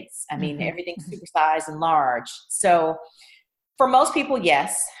United States. I mean, everything's supersized and large. So for most people,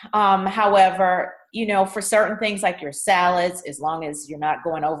 yes. However, for certain things like your salads, as long as you're not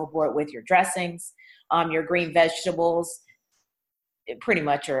going overboard with your dressings, your green vegetables, it pretty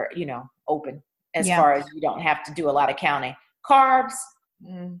much are, open as far as you don't have to do a lot of counting. Carbs,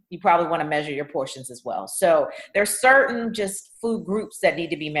 you probably want to measure your portions as well. So there's certain just food groups that need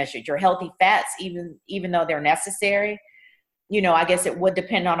to be measured. Your healthy fats, even though they're necessary, I guess it would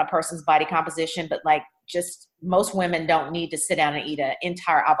depend on a person's body composition, but like just most women don't need to sit down and eat an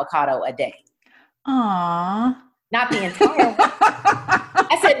entire avocado a day. Aww. Not the entire one.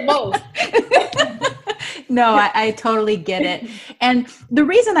 I said most. No, I totally get it. And the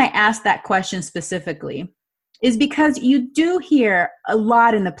reason I asked that question specifically is because you do hear a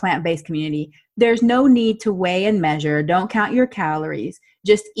lot in the plant-based community. There's no need to weigh and measure. Don't count your calories.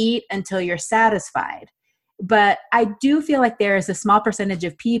 Just eat until you're satisfied. But I do feel like there is a small percentage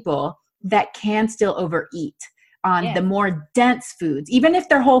of people that can still overeat on the more dense foods, even if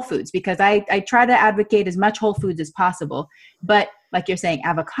they're whole foods, because I try to advocate as much whole foods as possible. But like you're saying,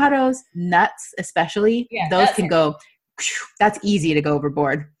 avocados, nuts, especially, those can go, that's easy to go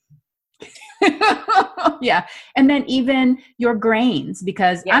overboard. Yeah. And then even your grains,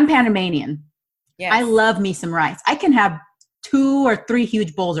 because I'm Panamanian. Yes. I love me some rice. I can have 2 or 3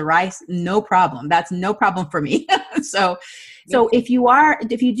 huge bowls of rice, no problem. That's no problem for me. So if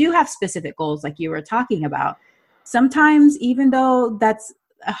you do have specific goals, like you were talking about, sometimes even though that's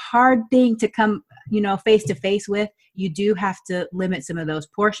a hard thing to come, face to face with, you do have to limit some of those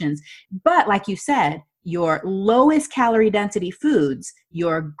portions. But like you said, your lowest calorie density foods,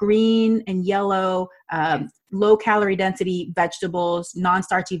 your green and yellow, low calorie density vegetables,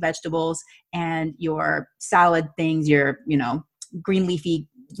 non-starchy vegetables, and your salad things, your, green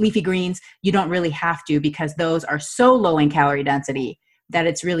leafy greens, you don't really have to, because those are so low in calorie density that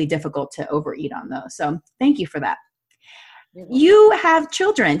it's really difficult to overeat on those. So thank you for that. You have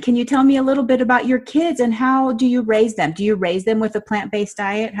children. Can you tell me a little bit about your kids and how do you raise them? Do you raise them with a plant-based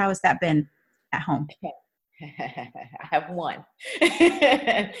diet? How has that been at home? I have one. So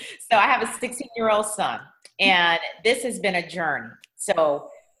I have a 16-year-old son, and this has been a journey. So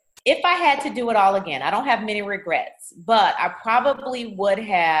if I had to do it all again, I don't have many regrets, but I probably would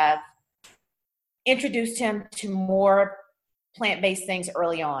have introduced him to more plant-based things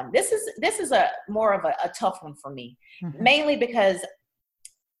early on. This is a more of a tough one for me, mainly because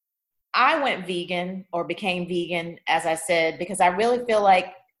I went vegan or became vegan, as I said, because I really feel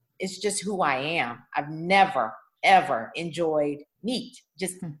like it's just who I am. I've never, ever enjoyed meat.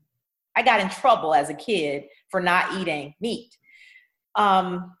 I got in trouble as a kid for not eating meat.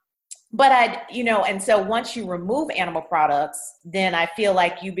 But and so once you remove animal products, then I feel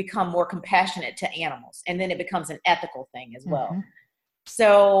like you become more compassionate to animals, and then it becomes an ethical thing as well.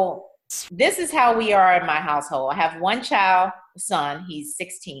 So this is how we are in my household. I have one child, son, he's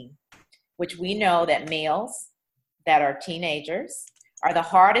 16, which we know that males that are teenagers are the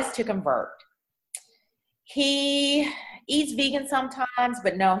hardest to convert. He eats vegan sometimes,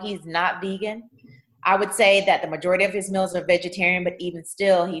 but no, he's not vegan. I would say that the majority of his meals are vegetarian, but even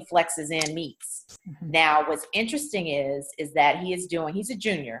still, he flexes in meats. Now, what's interesting is that he's a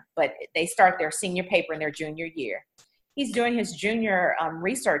junior, but they start their senior paper in their junior year. He's doing his junior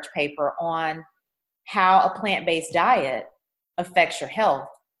research paper on how a plant-based diet affects your health.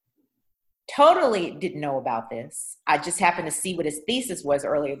 Totally didn't know about this. I just happened to see what his thesis was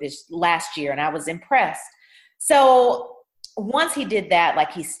earlier this last year, and I was impressed. So once he did that,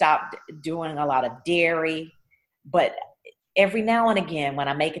 like, he stopped doing a lot of dairy, but every now and again when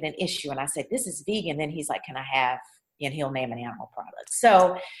I make it an issue and I say, this is vegan, then he's like, can I have, and he'll name an animal product.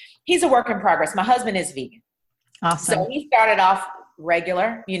 So he's a work in progress. My husband is vegan. Awesome. So he started off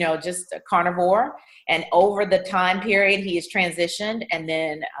regular, just a carnivore. And over the time period, he has transitioned. And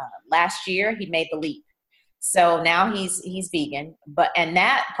then last year he made the leap. So now he's vegan, and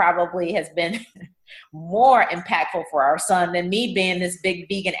that probably has been more impactful for our son than me being this big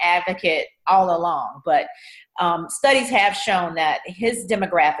vegan advocate all along. But studies have shown that his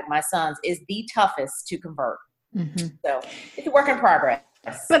demographic, my son's, is the toughest to convert. So it's a work in progress.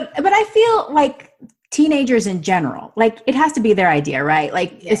 But I feel like teenagers in general, like, it has to be their idea, right?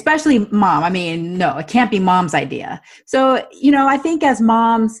 Like, especially mom. I mean, no, it can't be mom's idea. So, I think as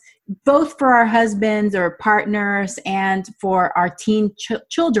moms, both for our husbands or partners and for our teen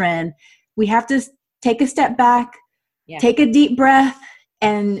children, we have to take a step back, take a deep breath,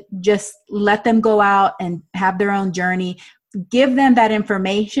 and just let them go out and have their own journey. Give them that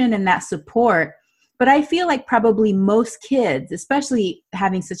information and that support. But I feel like probably most kids, especially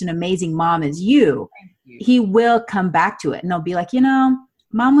having such an amazing mom as you, he will come back to it and they'll be like,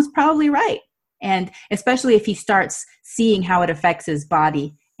 mom was probably right. And especially if he starts seeing how it affects his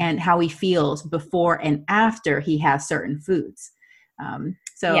body and how he feels before and after he has certain foods. And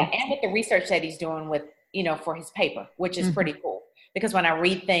with the research that he's doing with, for his paper, which is pretty cool. Because when I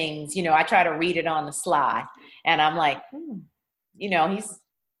read things, I try to read it on the sly, and I'm like, he's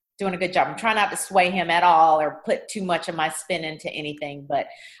doing a good job. I'm trying not to sway him at all or put too much of my spin into anything. But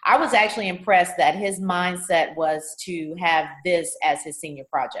I was actually impressed that his mindset was to have this as his senior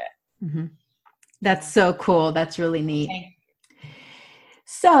project. That's so cool. That's really neat.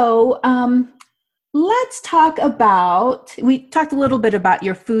 So, let's talk about, we talked a little bit about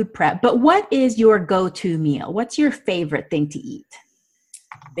your food prep, but what is your go-to meal? What's your favorite thing to eat?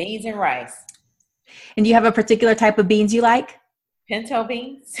 Beans and rice. And do you have a particular type of beans you like? Pinto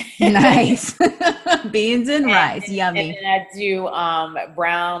beans. Nice. Beans and rice. Yummy. And then I do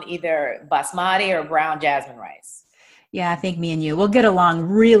brown, either basmati or brown jasmine rice. Yeah, I think me and you will get along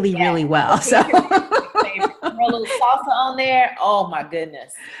really, really well. So a little salsa on there. Oh my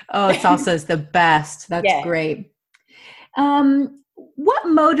goodness. Oh, salsa is the best. That's great. What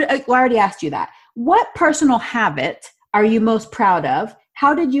mode? I already asked you that. What personal habit are you most proud of?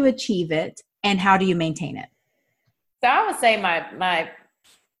 How did you achieve it? And how do you maintain it? So I would say my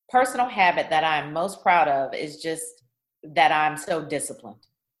personal habit that I'm most proud of is just that I'm so disciplined.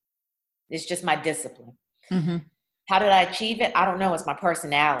 It's just my discipline. How did I achieve it? I don't know. It's my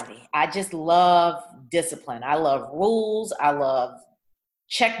personality. I just love discipline. I love rules. I love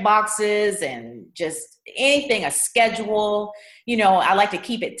check boxes and just anything, a schedule. I like to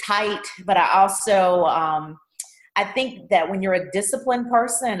keep it tight, but I also, I think that when you're a disciplined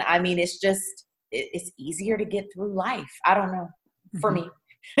person, I mean, it's easier to get through life. I don't know, for me.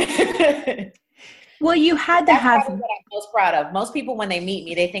 Well, you had to have what I'm most proud of. Most people, when they meet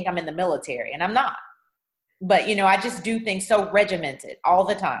me, they think I'm in the military, and I'm not. But, I just do things so regimented all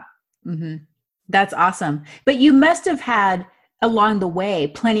the time. Mm-hmm. That's awesome. But you must have had along the way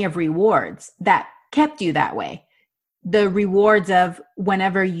plenty of rewards that kept you that way. The rewards of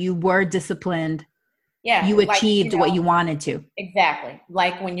whenever you were disciplined, you achieved what you wanted to. Exactly.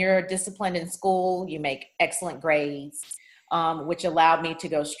 Like when you're disciplined in school, you make excellent grades, which allowed me to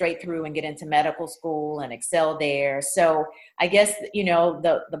go straight through and get into medical school and excel there. So I guess,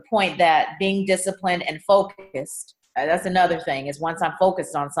 the point that being disciplined and focused, that's another thing, is once I'm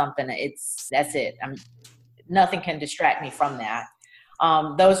focused on something, that's it. Nothing can distract me from that.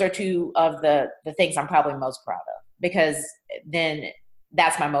 Those are two of the things I'm probably most proud of, because then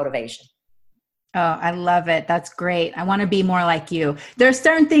that's my motivation. Oh, I love it. That's great. I want to be more like you. There are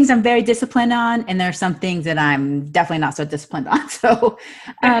certain things I'm very disciplined on, and there are some things that I'm definitely not so disciplined on. So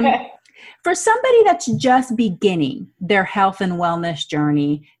for somebody that's just beginning their health and wellness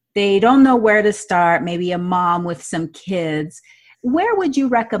journey, they don't know where to start, maybe a mom with some kids, where would you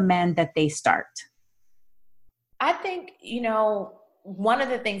recommend that they start? I think, one of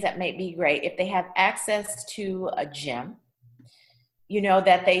the things that may be great, if they have access to a gym,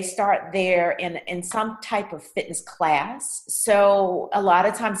 that they start there in some type of fitness class. So a lot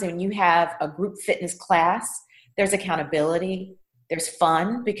of times when you have a group fitness class, there's accountability, there's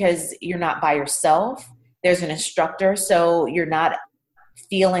fun because you're not by yourself. There's an instructor, so you're not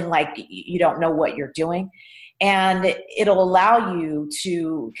feeling like you don't know what you're doing. And it'll allow you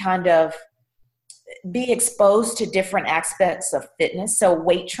to kind of be exposed to different aspects of fitness. So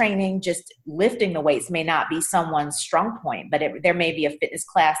weight training, just lifting the weights, may not be someone's strong point, but there may be a fitness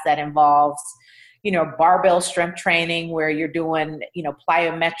class that involves, barbell strength training where you're doing,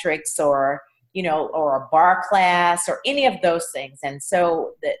 plyometrics or a bar class or any of those things. And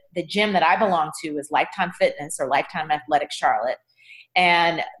so the gym that I belong to is Lifetime Fitness or Lifetime Athletic Charlotte.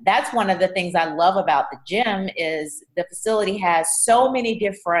 And that's one of the things I love about the gym is the facility has so many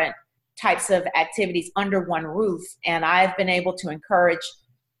different types of activities under one roof. And I've been able to encourage,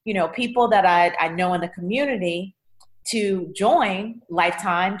 people that I know in the community to join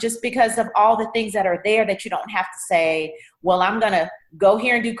Lifetime just because of all the things that are there that you don't have to say, well, I'm going to go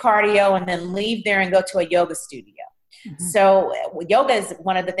here and do cardio and then leave there and go to a yoga studio. Mm-hmm. So yoga is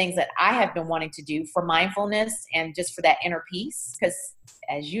one of the things that I have been wanting to do for mindfulness and just for that inner peace. Because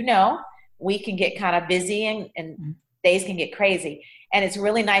as you know, we can get kind of busy and days can get crazy. And it's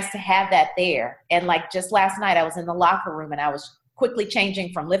really nice to have that there. And like just last night, I was in the locker room and I was quickly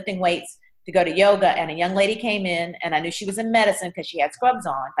changing from lifting weights to go to yoga. And a young lady came in and I knew she was in medicine because she had scrubs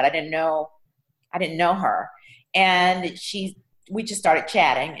on, but I didn't know her. And we just started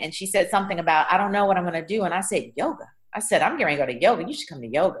chatting and she said something about, I don't know what I'm going to do. And I said, yoga. I said, I'm going to go to yoga. You should come to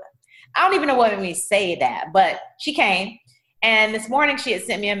yoga. I don't even know what made me say that, but she came. And this morning she had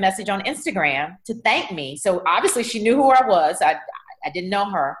sent me a message on Instagram to thank me. So obviously she knew who I was. I didn't know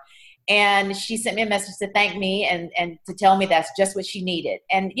her. And she sent me a message to thank me and to tell me that's just what she needed.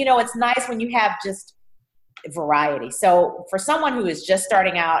 And, it's nice when you have just variety. So for someone who is just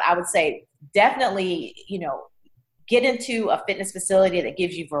starting out, I would say definitely, get into a fitness facility that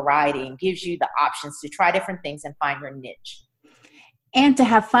gives you variety and gives you the options to try different things and find your niche. And to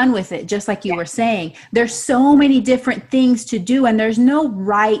have fun with it, just like you were saying. There's so many different things to do, and there's no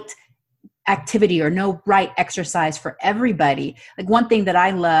right activity or no right exercise for everybody. Like one thing that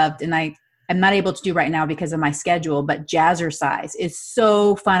I loved, and I'm not able to do right now because of my schedule, but jazzercise is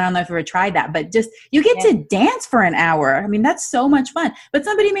so fun. I don't know if you've ever tried that, but just you get to dance for an hour. I mean, that's so much fun, but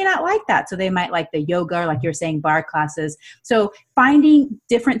somebody may not like that. So they might like the yoga, or like you're saying, bar classes. So finding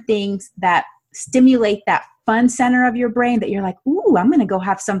different things that stimulate that fun center of your brain that you're like, ooh, I'm going to go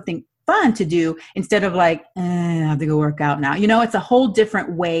have something fun to do instead of like, I have to go work out now. It's a whole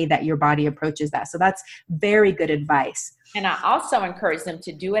different way that your body approaches that. So that's very good advice. And I also encourage them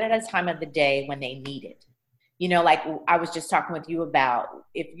to do it at a time of the day when they need it. Like I was just talking with you about,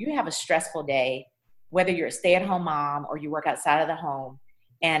 if you have a stressful day, whether you're a stay-at-home mom or you work outside of the home,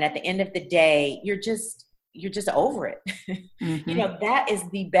 and at the end of the day, you're just over it. Mm-hmm. That is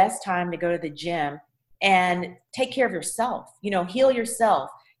the best time to go to the gym and take care of yourself, heal yourself.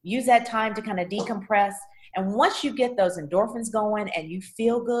 Use that time to kind of decompress. And once you get those endorphins going and you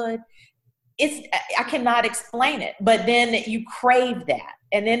feel good, I cannot explain it, but then you crave that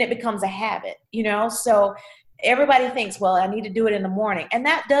and then it becomes a habit, So everybody thinks, well, I need to do it in the morning. And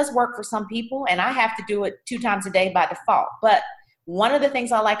that does work for some people. And I have to do it 2 times a day by default. But one of the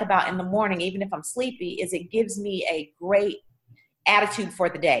things I like about in the morning, even if I'm sleepy, is it gives me a great attitude for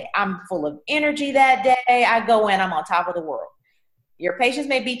the day. I'm full of energy that day. I go in, I'm on top of the world. Your patients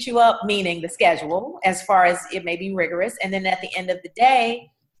may beat you up, meaning the schedule, as far as it may be rigorous. And then at the end of the day,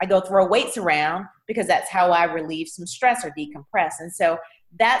 I go throw weights around because that's how I relieve some stress or decompress. And so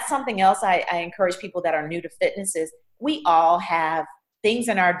that's something else I encourage people that are new to fitness is we all have things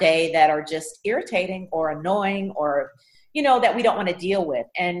in our day that are just irritating or annoying or, that we don't want to deal with.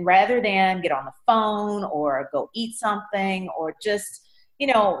 And rather than get on the phone or go eat something or just,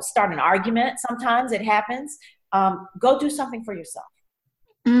 start an argument, sometimes it happens, go do something for yourself.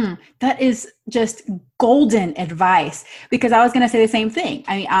 That is just golden advice, because I was going to say the same thing.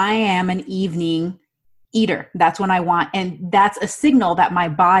 I mean, I am an evening eater. That's when I want, and that's a signal that my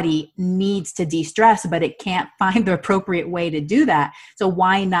body needs to de-stress, but it can't find the appropriate way to do that. So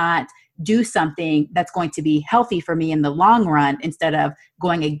why not do something that's going to be healthy for me in the long run instead of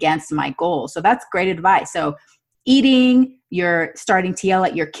going against my goals? So that's great advice. So eating, you're starting to yell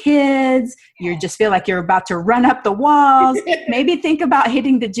at your kids, you just feel like you're about to run up the walls. Maybe think about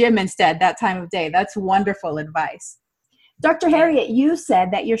hitting the gym instead that time of day. That's wonderful advice. Dr. Harriet, you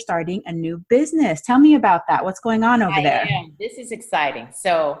said that you're starting a new business. Tell me about that. What's going on over there? This is exciting.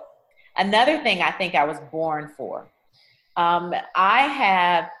 So another thing I think I was born for. I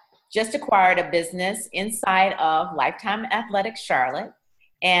have just acquired a business inside of Lifetime Athletics Charlotte,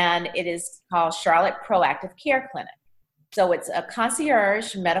 and it is called Charlotte Proactive Care Clinic. So it's a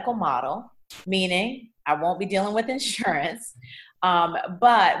concierge medical model, meaning I won't be dealing with insurance,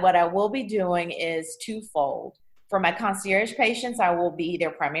 but what I will be doing is twofold. For my concierge patients, I will be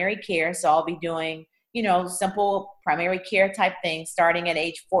their primary care. So I'll be doing, simple primary care type things starting at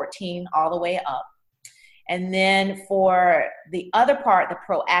age 14 all the way up. And then for the other part, the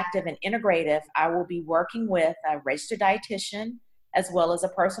proactive and integrative, I will be working with a registered dietitian as well as a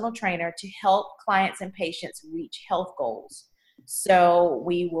personal trainer to help clients and patients reach health goals. So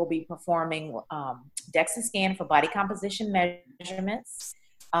we will be performing DEXA scan for body composition measurements,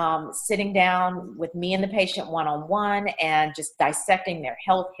 sitting down with me and the patient one-on-one and just dissecting their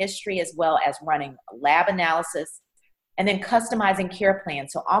health history as well as running a lab analysis and then customizing care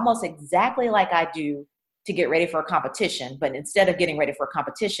plans. So almost exactly like I do to get ready for a competition, but instead of getting ready for a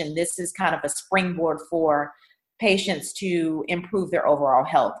competition, this is kind of a springboard for patients to improve their overall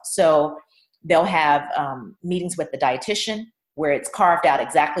health. So they'll have meetings with the dietitian where it's carved out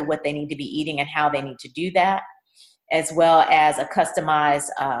exactly what they need to be eating and how they need to do that, as well as a customized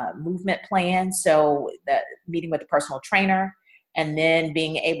movement plan. So the meeting with the personal trainer and then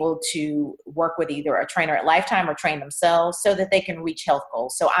being able to work with either a trainer at Lifetime or train themselves so that they can reach health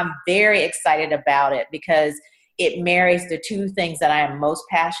goals. So I'm very excited about it because it marries the two things that I am most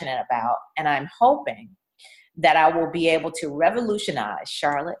passionate about. And I'm hoping that I will be able to revolutionize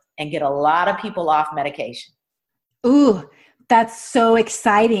Charlotte and get a lot of people off medication. Ooh, that's so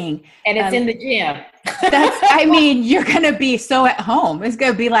exciting. And it's in the gym. You're going to be so at home. It's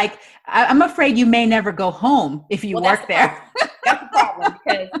going to be like, I'm afraid you may never go home if you work there. That's the problem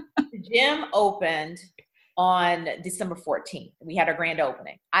because the gym opened on December 14th. We had our grand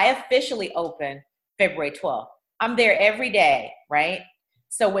opening. I officially opened February 12th. I'm there every day, right?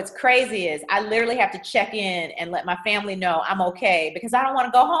 So what's crazy is I literally have to check in and let my family know I'm okay because I don't want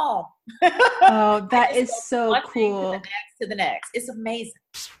to go home. Oh, that is so cool. To the next. It's amazing.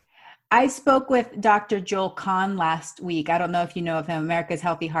 I spoke with Dr. Joel Kahn last week. I don't know if you know of him, America's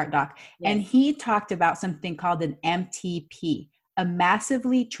Healthy Heart Doc. Yes. And he talked about something called an MTP, a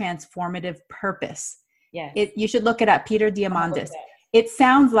massively transformative purpose. Yes. You should look it up, Peter Diamandis. It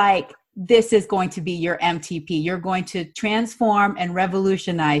sounds like this is going to be your MTP. You're going to transform and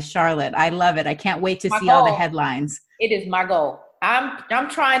revolutionize Charlotte. I love it. I can't wait to see all the headlines. It is my goal. I'm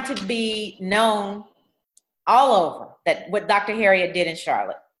trying to be known all over that what Dr. Harriet did in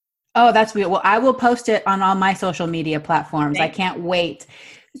Charlotte. Oh, that's weird. Well, I will post it on all my social media platforms. I can't wait.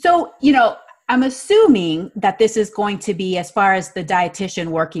 So, I'm assuming that this is going to be, as far as the dietitian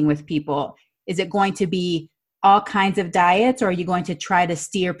working with people, is it going to be all kinds of diets, or are you going to try to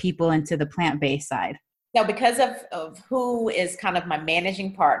steer people into the plant-based side? No, because of who is kind of my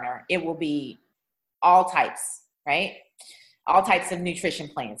managing partner, it will be all types, right? All types of nutrition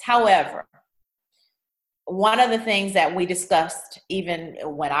plans. However, one of the things that we discussed even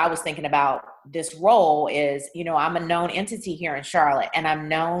when I was thinking about this role is, I'm a known entity here in Charlotte and I'm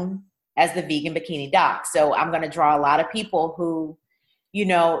known as the Vegan Bikini Doc. So I'm going to draw a lot of people who,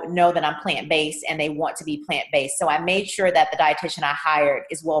 know that I'm plant-based and they want to be plant-based. So I made sure that the dietitian I hired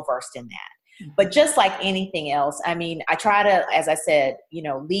is well-versed in that. But just like anything else, I mean, I try to, as I said,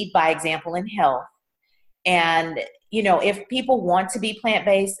 lead by example in health. And, if people want to be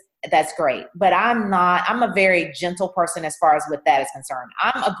plant-based, that's great. But I'm a very gentle person as far as what that is concerned.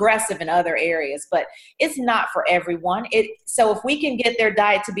 I'm aggressive in other areas, but it's not for everyone. So if we can get their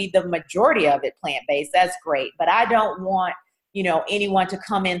diet to be the majority of it plant-based, that's great. But I don't want, anyone to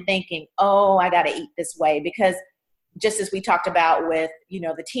come in thinking, oh, I got to eat this way, because just as we talked about with,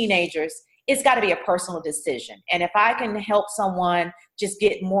 the teenagers, it's got to be a personal decision. And if I can help someone just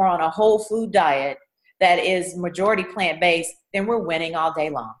get more on a whole food diet that is majority plant-based, then we're winning all day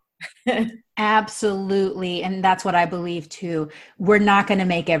long. Absolutely. And that's what I believe too. We're not going to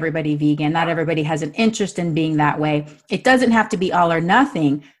make everybody vegan. Not everybody has an interest in being that way. It doesn't have to be all or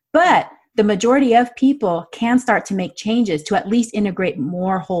nothing, but the majority of people can start to make changes to at least integrate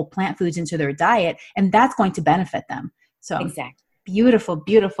more whole plant foods into their diet. And that's going to benefit them. So exactly. Beautiful,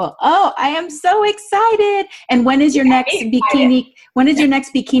 beautiful. Oh, I am so excited. And when is your next bikini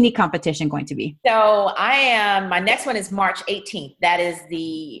competition going to be? So my next one is March 18th. That is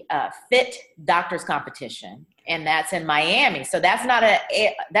the Fit Doctors competition. And that's in Miami. So that's not an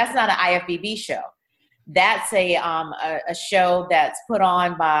IFBB show. That's a show that's put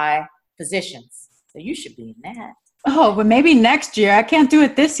on by physicians. So you should be in that. Oh, but maybe next year. I can't do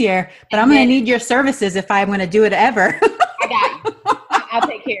it this year, but I'm going to need your services if I'm going to do it ever. I got you. I'll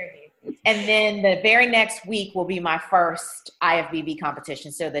take care of you. And then the very next week will be my first IFBB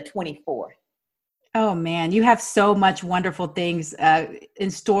competition. So the 24th. Oh man, you have so much wonderful things in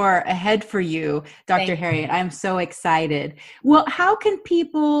store ahead for you, Dr. Harriet. I'm so excited. Well, how can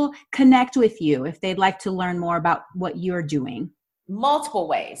people connect with you if they'd like to learn more about what you're doing? Multiple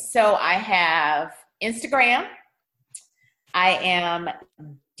ways. So I have Instagram. I am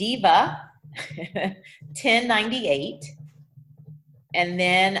Diva 1098. And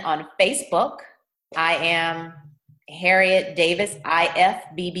then on Facebook, I am Harriet Davis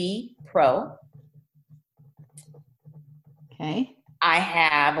IFBB Pro. Okay. I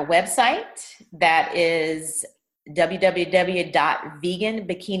have a website that is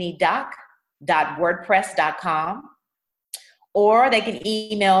www.veganbikinidoc.wordpress.com, or they can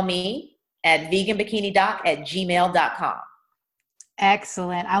email me at veganbikinidoc@gmail.com.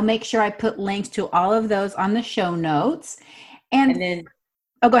 Excellent. I'll make sure I put links to all of those on the show notes. And then,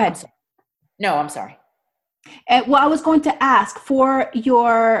 go ahead. I'm sorry. Well, I was going to ask for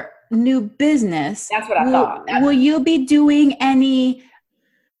your new business. That's what I thought. Will you be doing any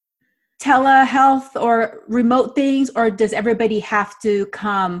telehealth or remote things, or does everybody have to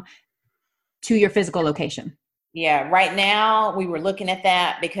come to your physical location? Yeah, right now we were looking at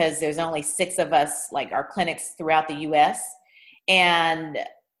that because there's only 6 of us, like our clinics throughout the U.S., and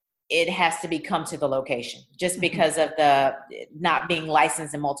it has to be come to the location just because of the not being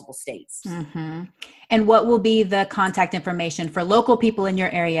licensed in multiple states. Mm-hmm. And what will be the contact information for local people in your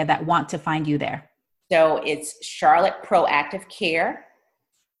area that want to find you there? So it's Charlotte Proactive Care,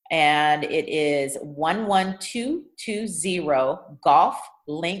 and it is 11220 Golf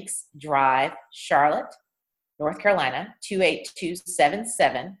Links Drive, Charlotte, North Carolina,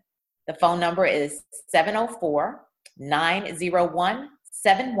 28277. The phone number is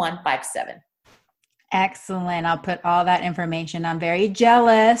 704-901-7157. Excellent. I'll put all that information. I'm very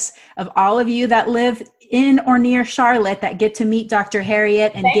jealous of all of you that live in or near Charlotte that get to meet Dr.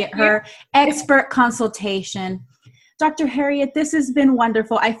 Harriet and get her expert consultation. Dr. Harriet, this has been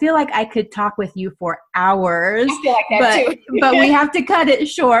wonderful. I feel like I could talk with you for hours, I feel like that too. but we have to cut it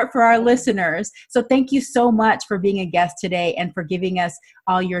short for our listeners. So thank you so much for being a guest today and for giving us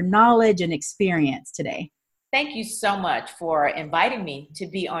all your knowledge and experience today. Thank you so much for inviting me to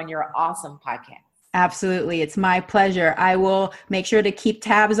be on your awesome podcast. Absolutely. It's my pleasure. I will make sure to keep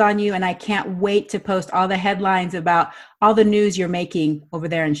tabs on you, and I can't wait to post all the headlines about all the news you're making over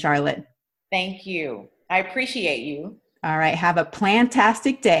there in Charlotte. Thank you. I appreciate you. All right. Have a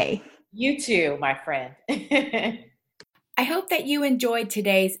plantastic day. You too, my friend. I hope that you enjoyed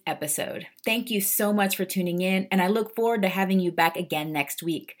today's episode. Thank you so much for tuning in, and I look forward to having you back again next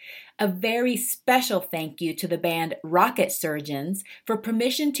week. A very special thank you to the band Rocket Surgeons for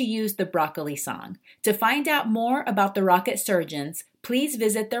permission to use the Broccoli song. To find out more about the Rocket Surgeons, please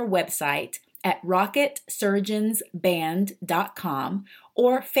visit their website at rocketsurgeonsband.com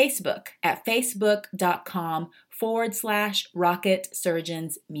or Facebook at facebook.com/Rocket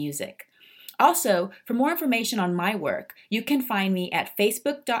Surgeons Music. Also, for more information on my work, you can find me at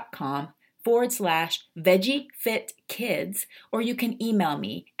facebook.com/Veggie Fit Kids, or you can email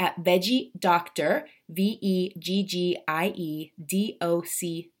me at Veggie Doctor,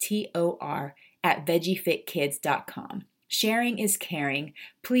 VEGGIEDOCTOR @veggiefitkids.com. Sharing is caring.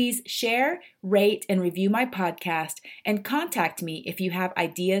 Please share, rate, and review my podcast, and contact me if you have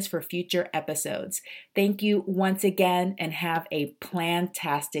ideas for future episodes. Thank you once again, and have a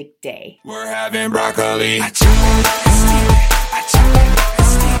plantastic day. We're having broccoli. We're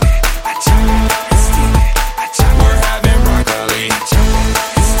having broccoli.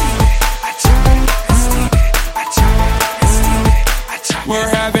 We're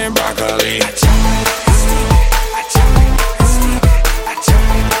having broccoli.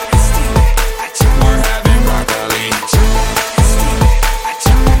 We're having broccoli.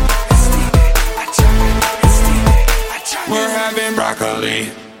 We're having broccoli.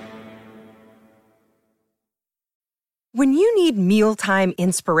 When you need mealtime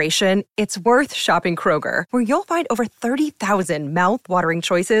inspiration, it's worth shopping Kroger, where you'll find over 30,000 mouth-watering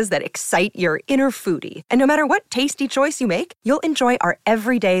choices that excite your inner foodie. And no matter what tasty choice you make, you'll enjoy our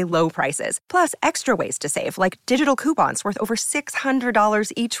everyday low prices, plus extra ways to save, like digital coupons worth over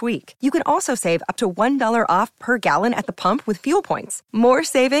 $600 each week. You can also save up to $1 off per gallon at the pump with fuel points. More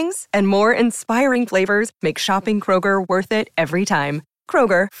savings and more inspiring flavors make shopping Kroger worth it every time.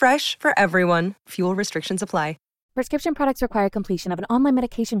 Kroger, fresh for everyone. Fuel restrictions apply. Prescription products require completion of an online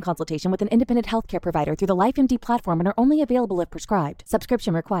medication consultation with an independent healthcare provider through the LifeMD platform and are only available if prescribed.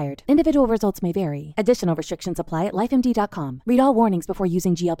 Subscription required. Individual results may vary. Additional restrictions apply at lifemd.com. Read all warnings before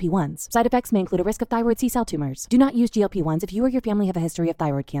using GLP-1s. Side effects may include a risk of thyroid C-cell tumors. Do not use GLP-1s if you or your family have a history of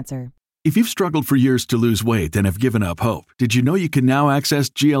thyroid cancer. If you've struggled for years to lose weight and have given up hope, did you know you can now access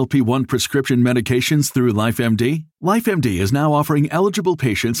GLP-1 prescription medications through LifeMD? LifeMD is now offering eligible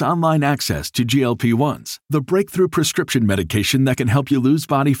patients online access to GLP-1s, the breakthrough prescription medication that can help you lose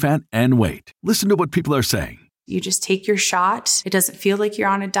body fat and weight. Listen to what people are saying. You just take your shot. It doesn't feel like you're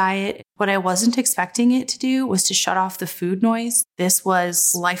on a diet. What I wasn't expecting it to do was to shut off the food noise. This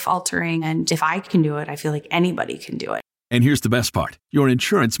was life-altering, and if I can do it, I feel like anybody can do it. And here's the best part. Your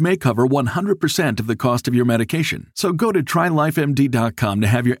insurance may cover 100% of the cost of your medication. So go to trylifemd.com to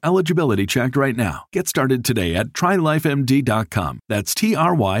have your eligibility checked right now. Get started today at trylifemd.com. That's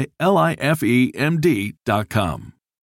TRYLIFEMD.com.